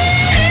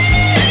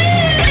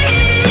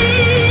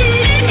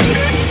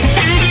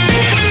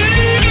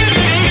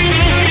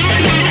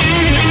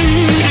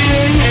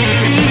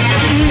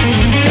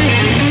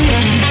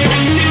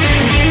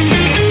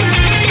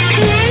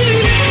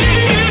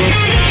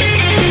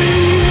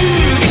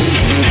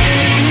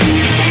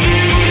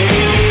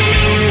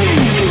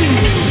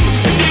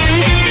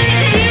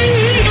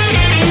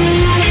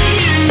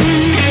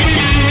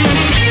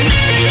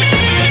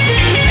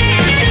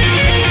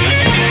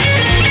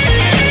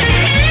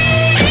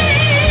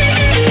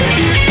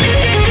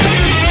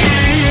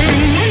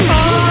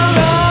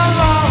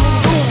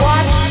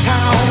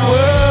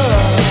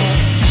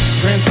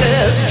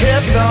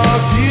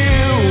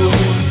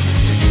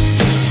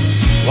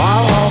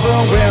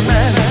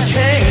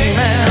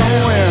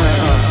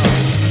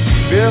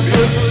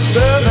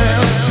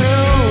 Servants too.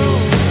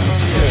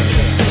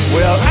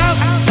 Well,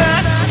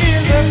 outside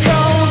in the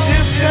cold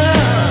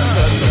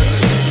distance,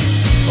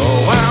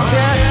 oh, I'll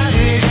get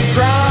it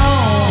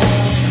ground.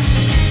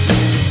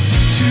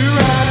 2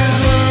 riders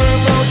were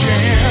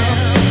approaching,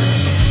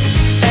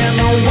 and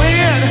the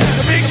wind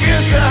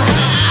begins to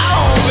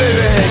howl,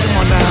 baby. Come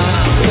on now.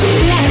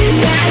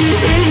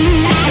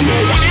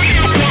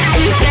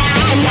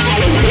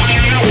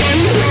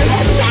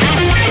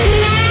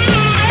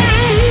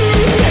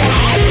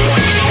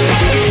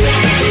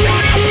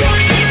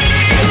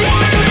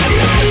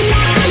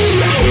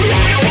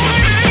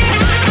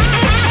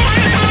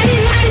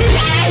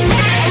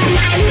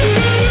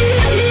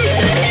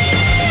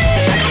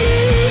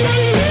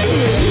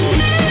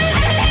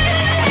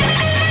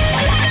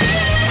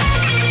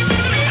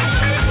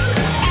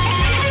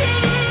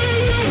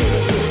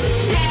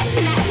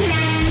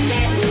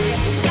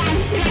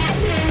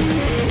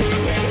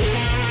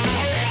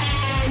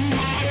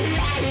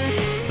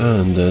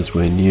 And as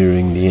we're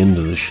nearing the end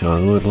of the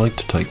show, I'd like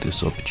to take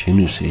this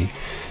opportunity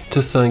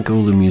to thank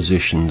all the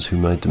musicians who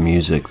made the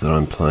music that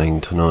I'm playing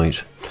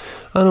tonight,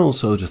 and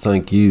also to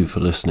thank you for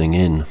listening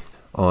in.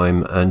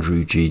 I'm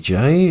Andrew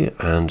GJ,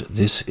 and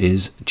this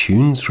is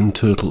Tunes from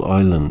Turtle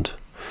Island.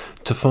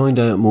 To find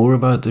out more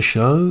about the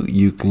show,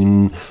 you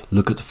can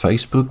look at the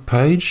Facebook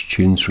page,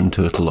 Tunes from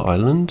Turtle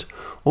Island,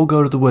 or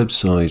go to the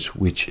website,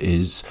 which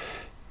is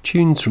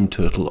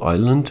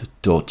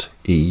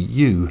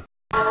tunesfromturtleisland.eu.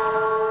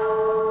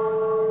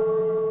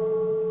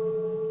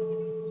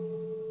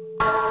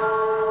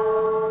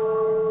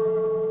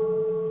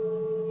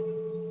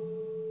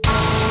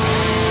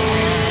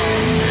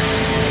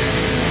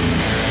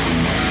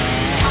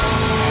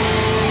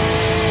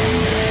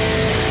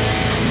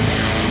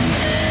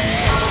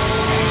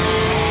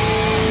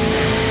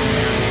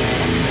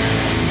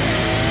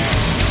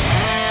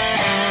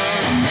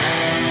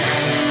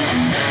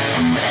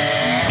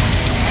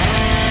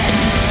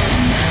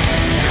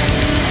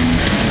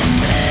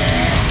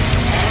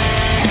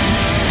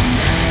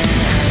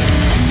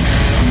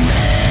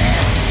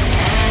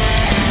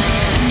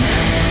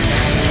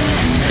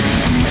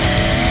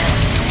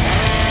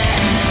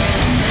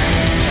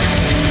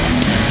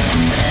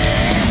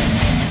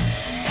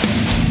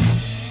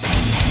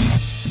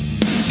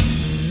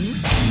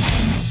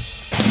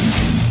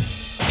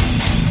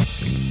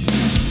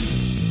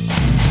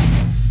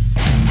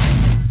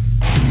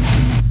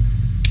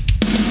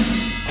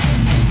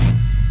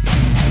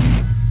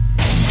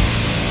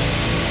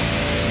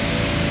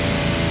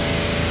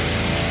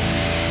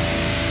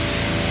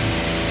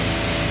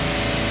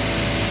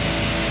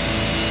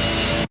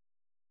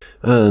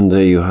 And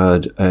there you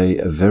had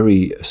a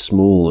very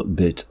small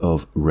bit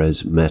of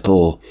res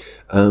metal.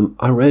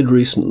 I read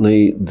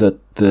recently that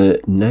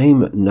the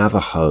name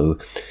Navajo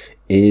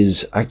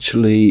is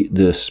actually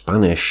the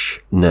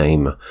Spanish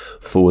name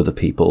for the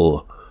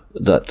people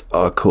that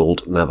are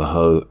called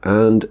Navajo,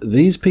 and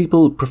these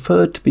people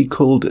preferred to be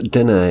called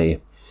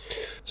Dene.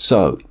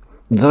 So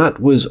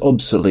that was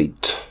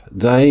obsolete.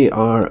 They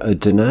are a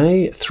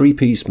Dene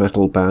 3-piece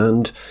metal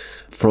band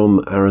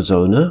from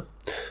Arizona,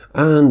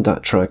 and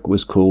that track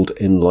was called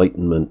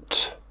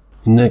Enlightenment.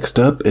 Next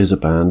up is a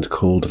band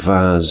called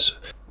Vaz.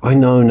 I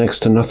know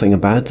next to nothing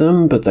about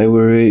them, but they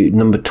were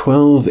number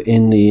 12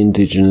 in the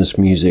Indigenous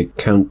Music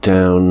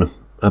Countdown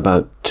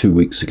about 2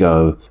 weeks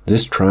ago.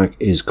 This track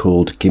is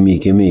called Gimme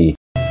Gimme.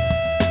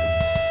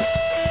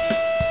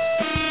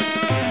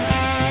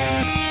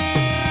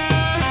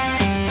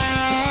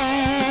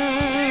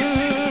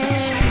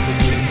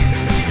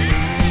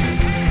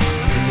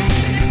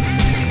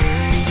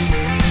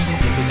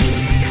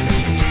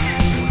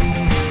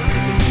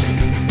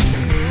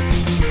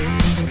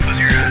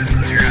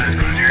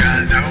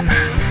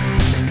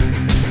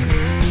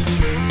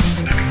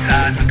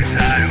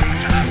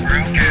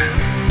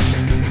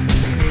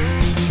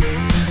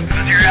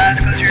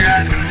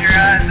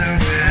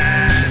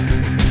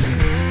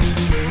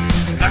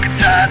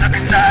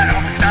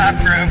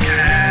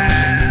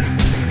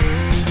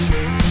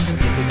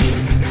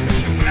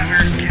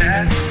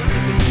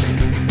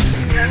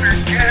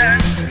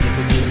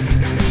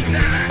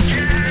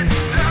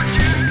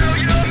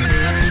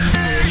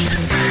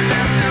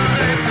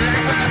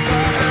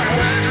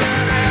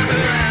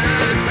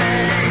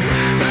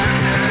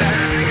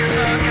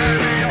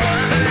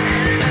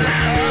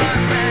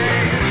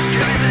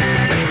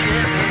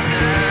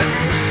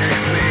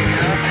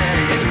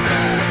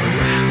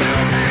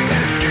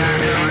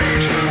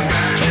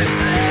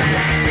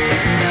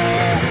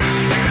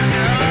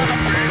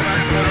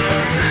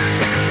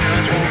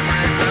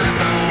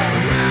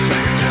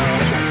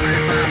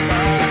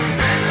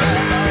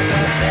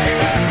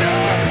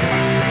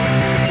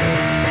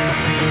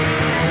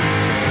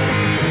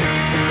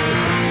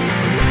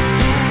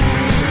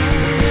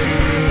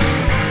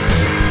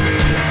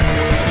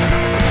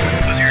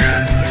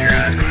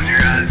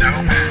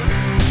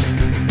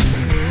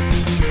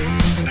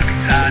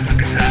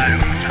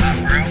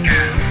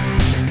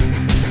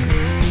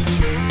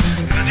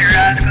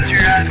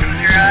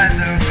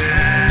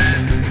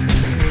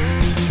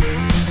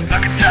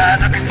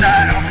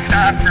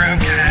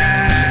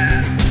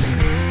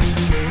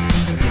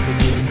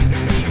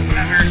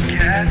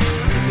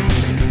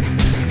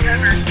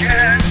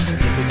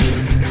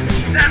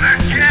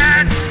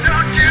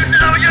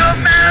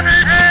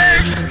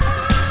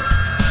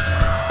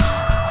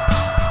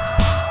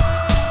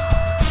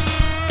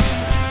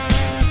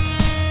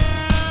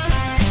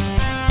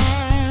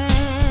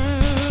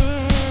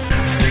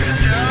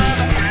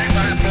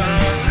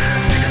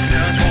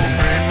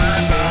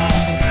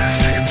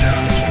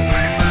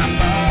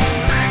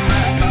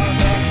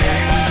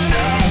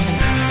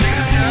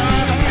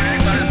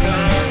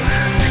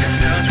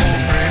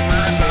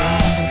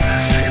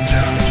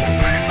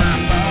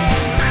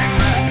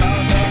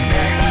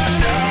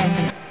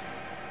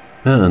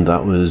 And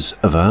that was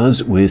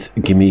Avaz with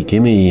Gimme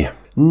Gimme.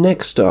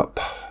 Next up,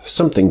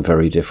 something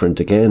very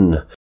different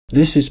again.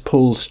 This is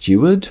Paul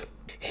Stewart.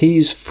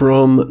 He's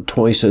from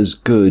Twice as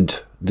Good,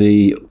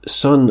 the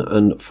son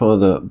and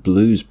father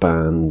blues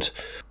band.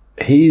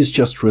 He's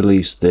just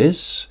released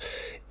this.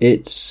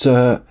 It's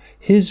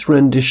his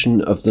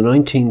rendition of the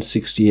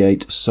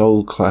 1968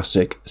 soul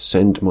classic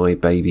Send My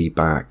Baby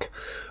Back,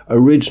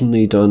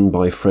 originally done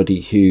by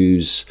Freddie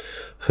Hughes,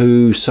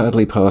 who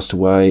sadly passed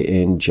away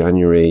in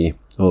January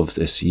of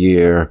this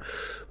year.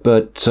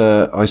 But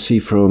I see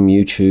from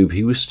YouTube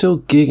he was still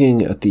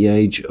gigging at the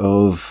age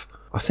of,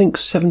 I think,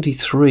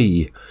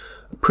 73.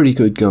 Pretty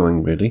good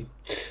going, really.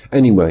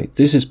 Anyway,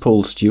 this is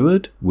Paul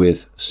Stewart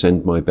with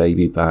Send My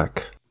Baby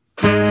Back.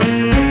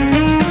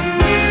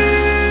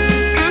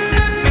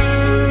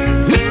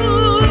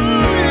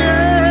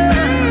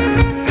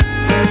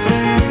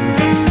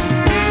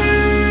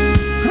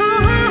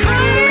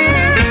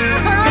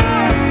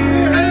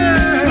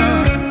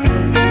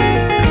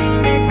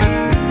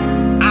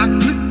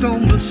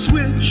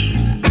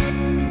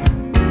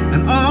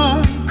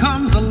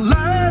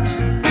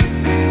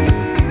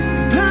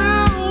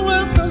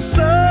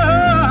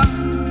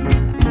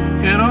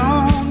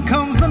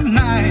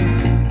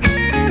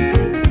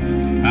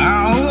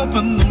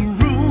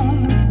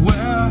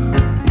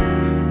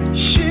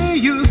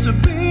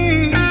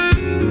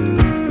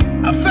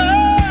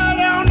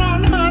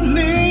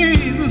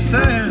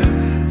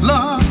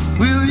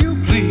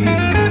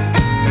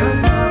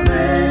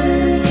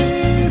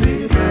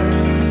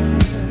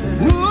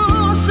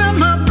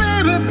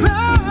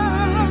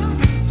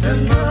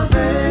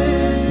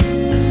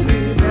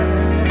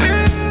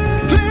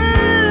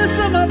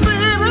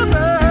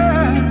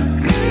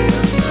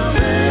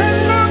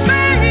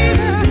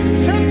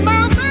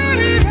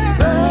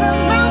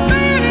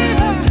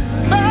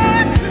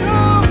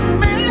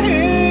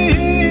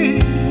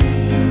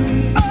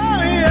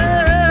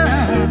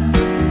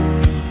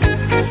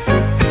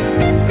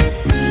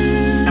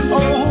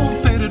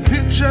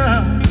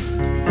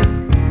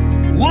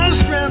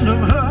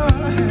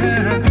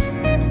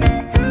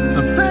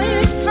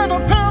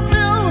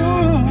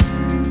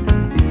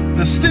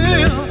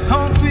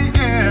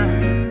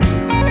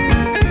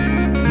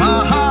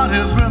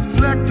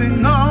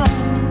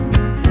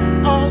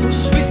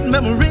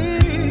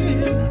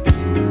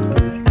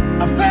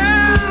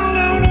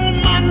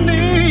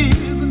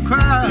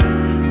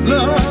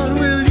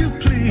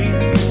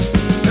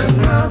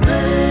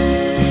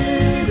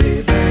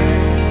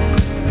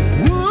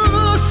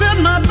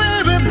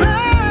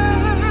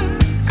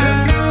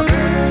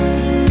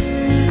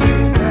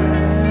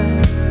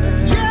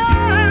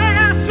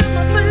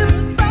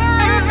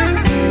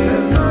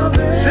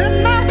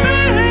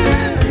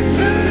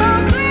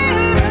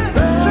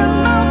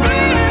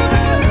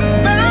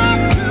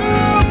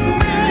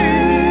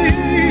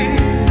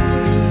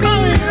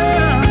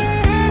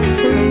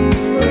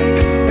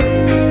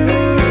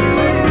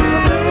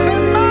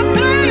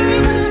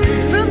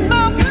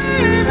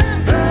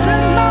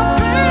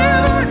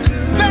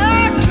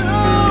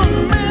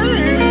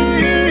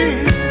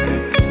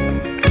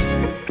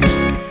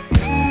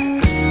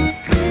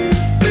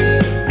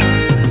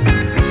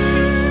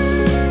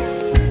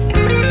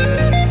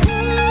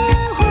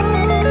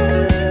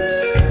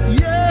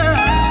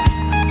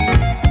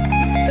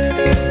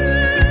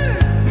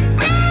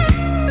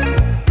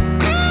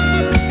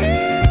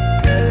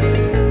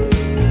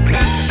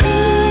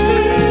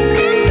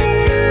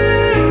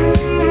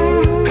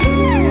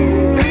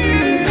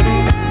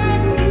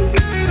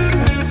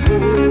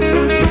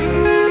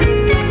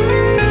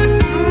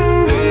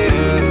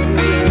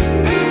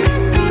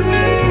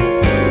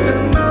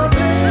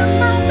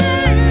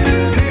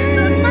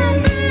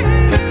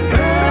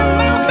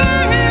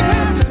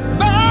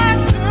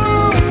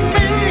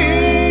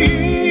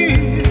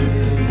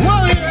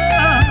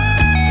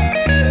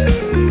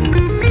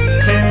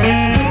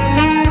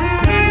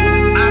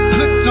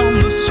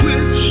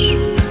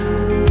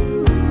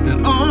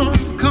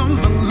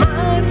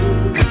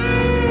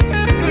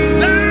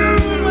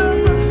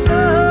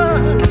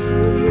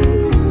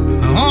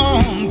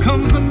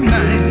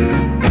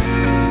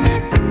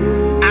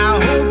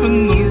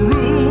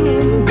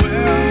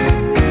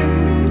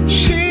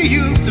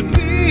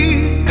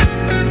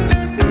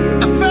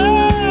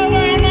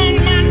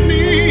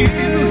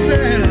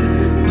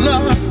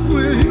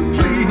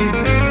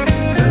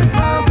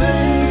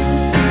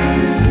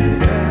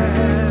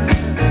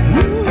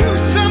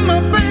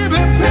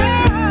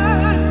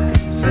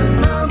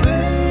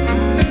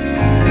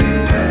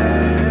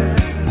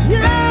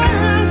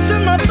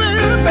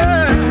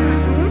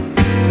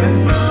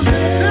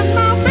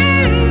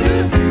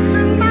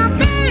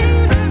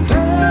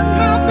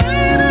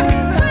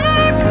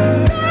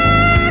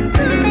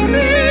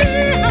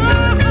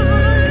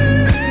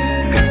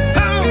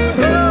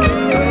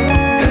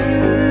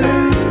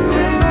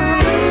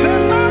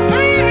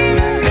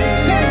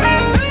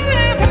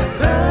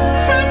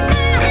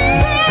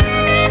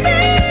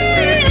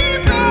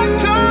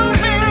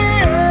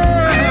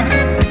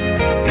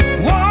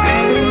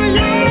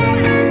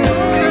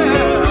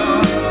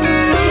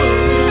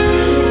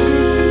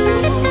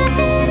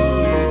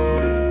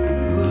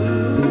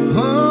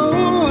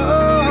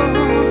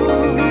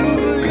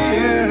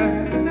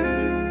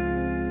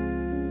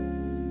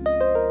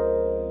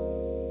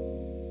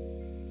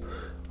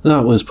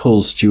 That was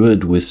Paul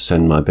Stewart with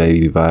Send My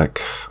Baby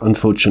Back.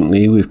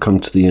 Unfortunately, we've come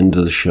to the end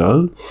of the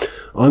show.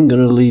 I'm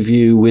going to leave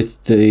you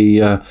with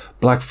the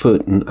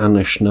Blackfoot and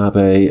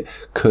Anishinaabe,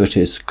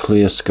 Curtis,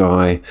 Clear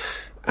Sky,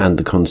 and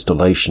the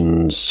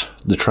Constellations.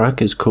 The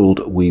track is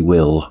called We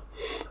Will.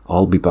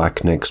 I'll be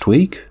back next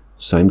week.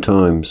 Same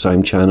time,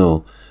 same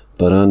channel.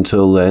 But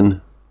until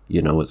then,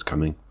 you know what's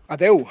coming.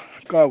 Adeu,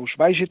 que us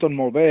vagi tot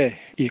molt bé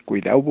i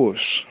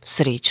cuideu-vos.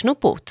 Srečno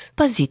pot.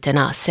 Pazite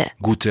na se.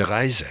 Gute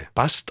Reise.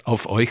 Passt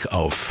auf euch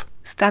auf.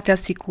 State al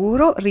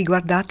sicuro,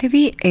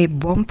 riguardatevi e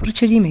buon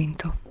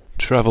procedimento.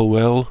 Travel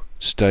well,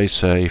 stay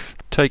safe,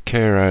 take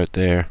care out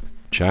there.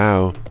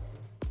 Ciao.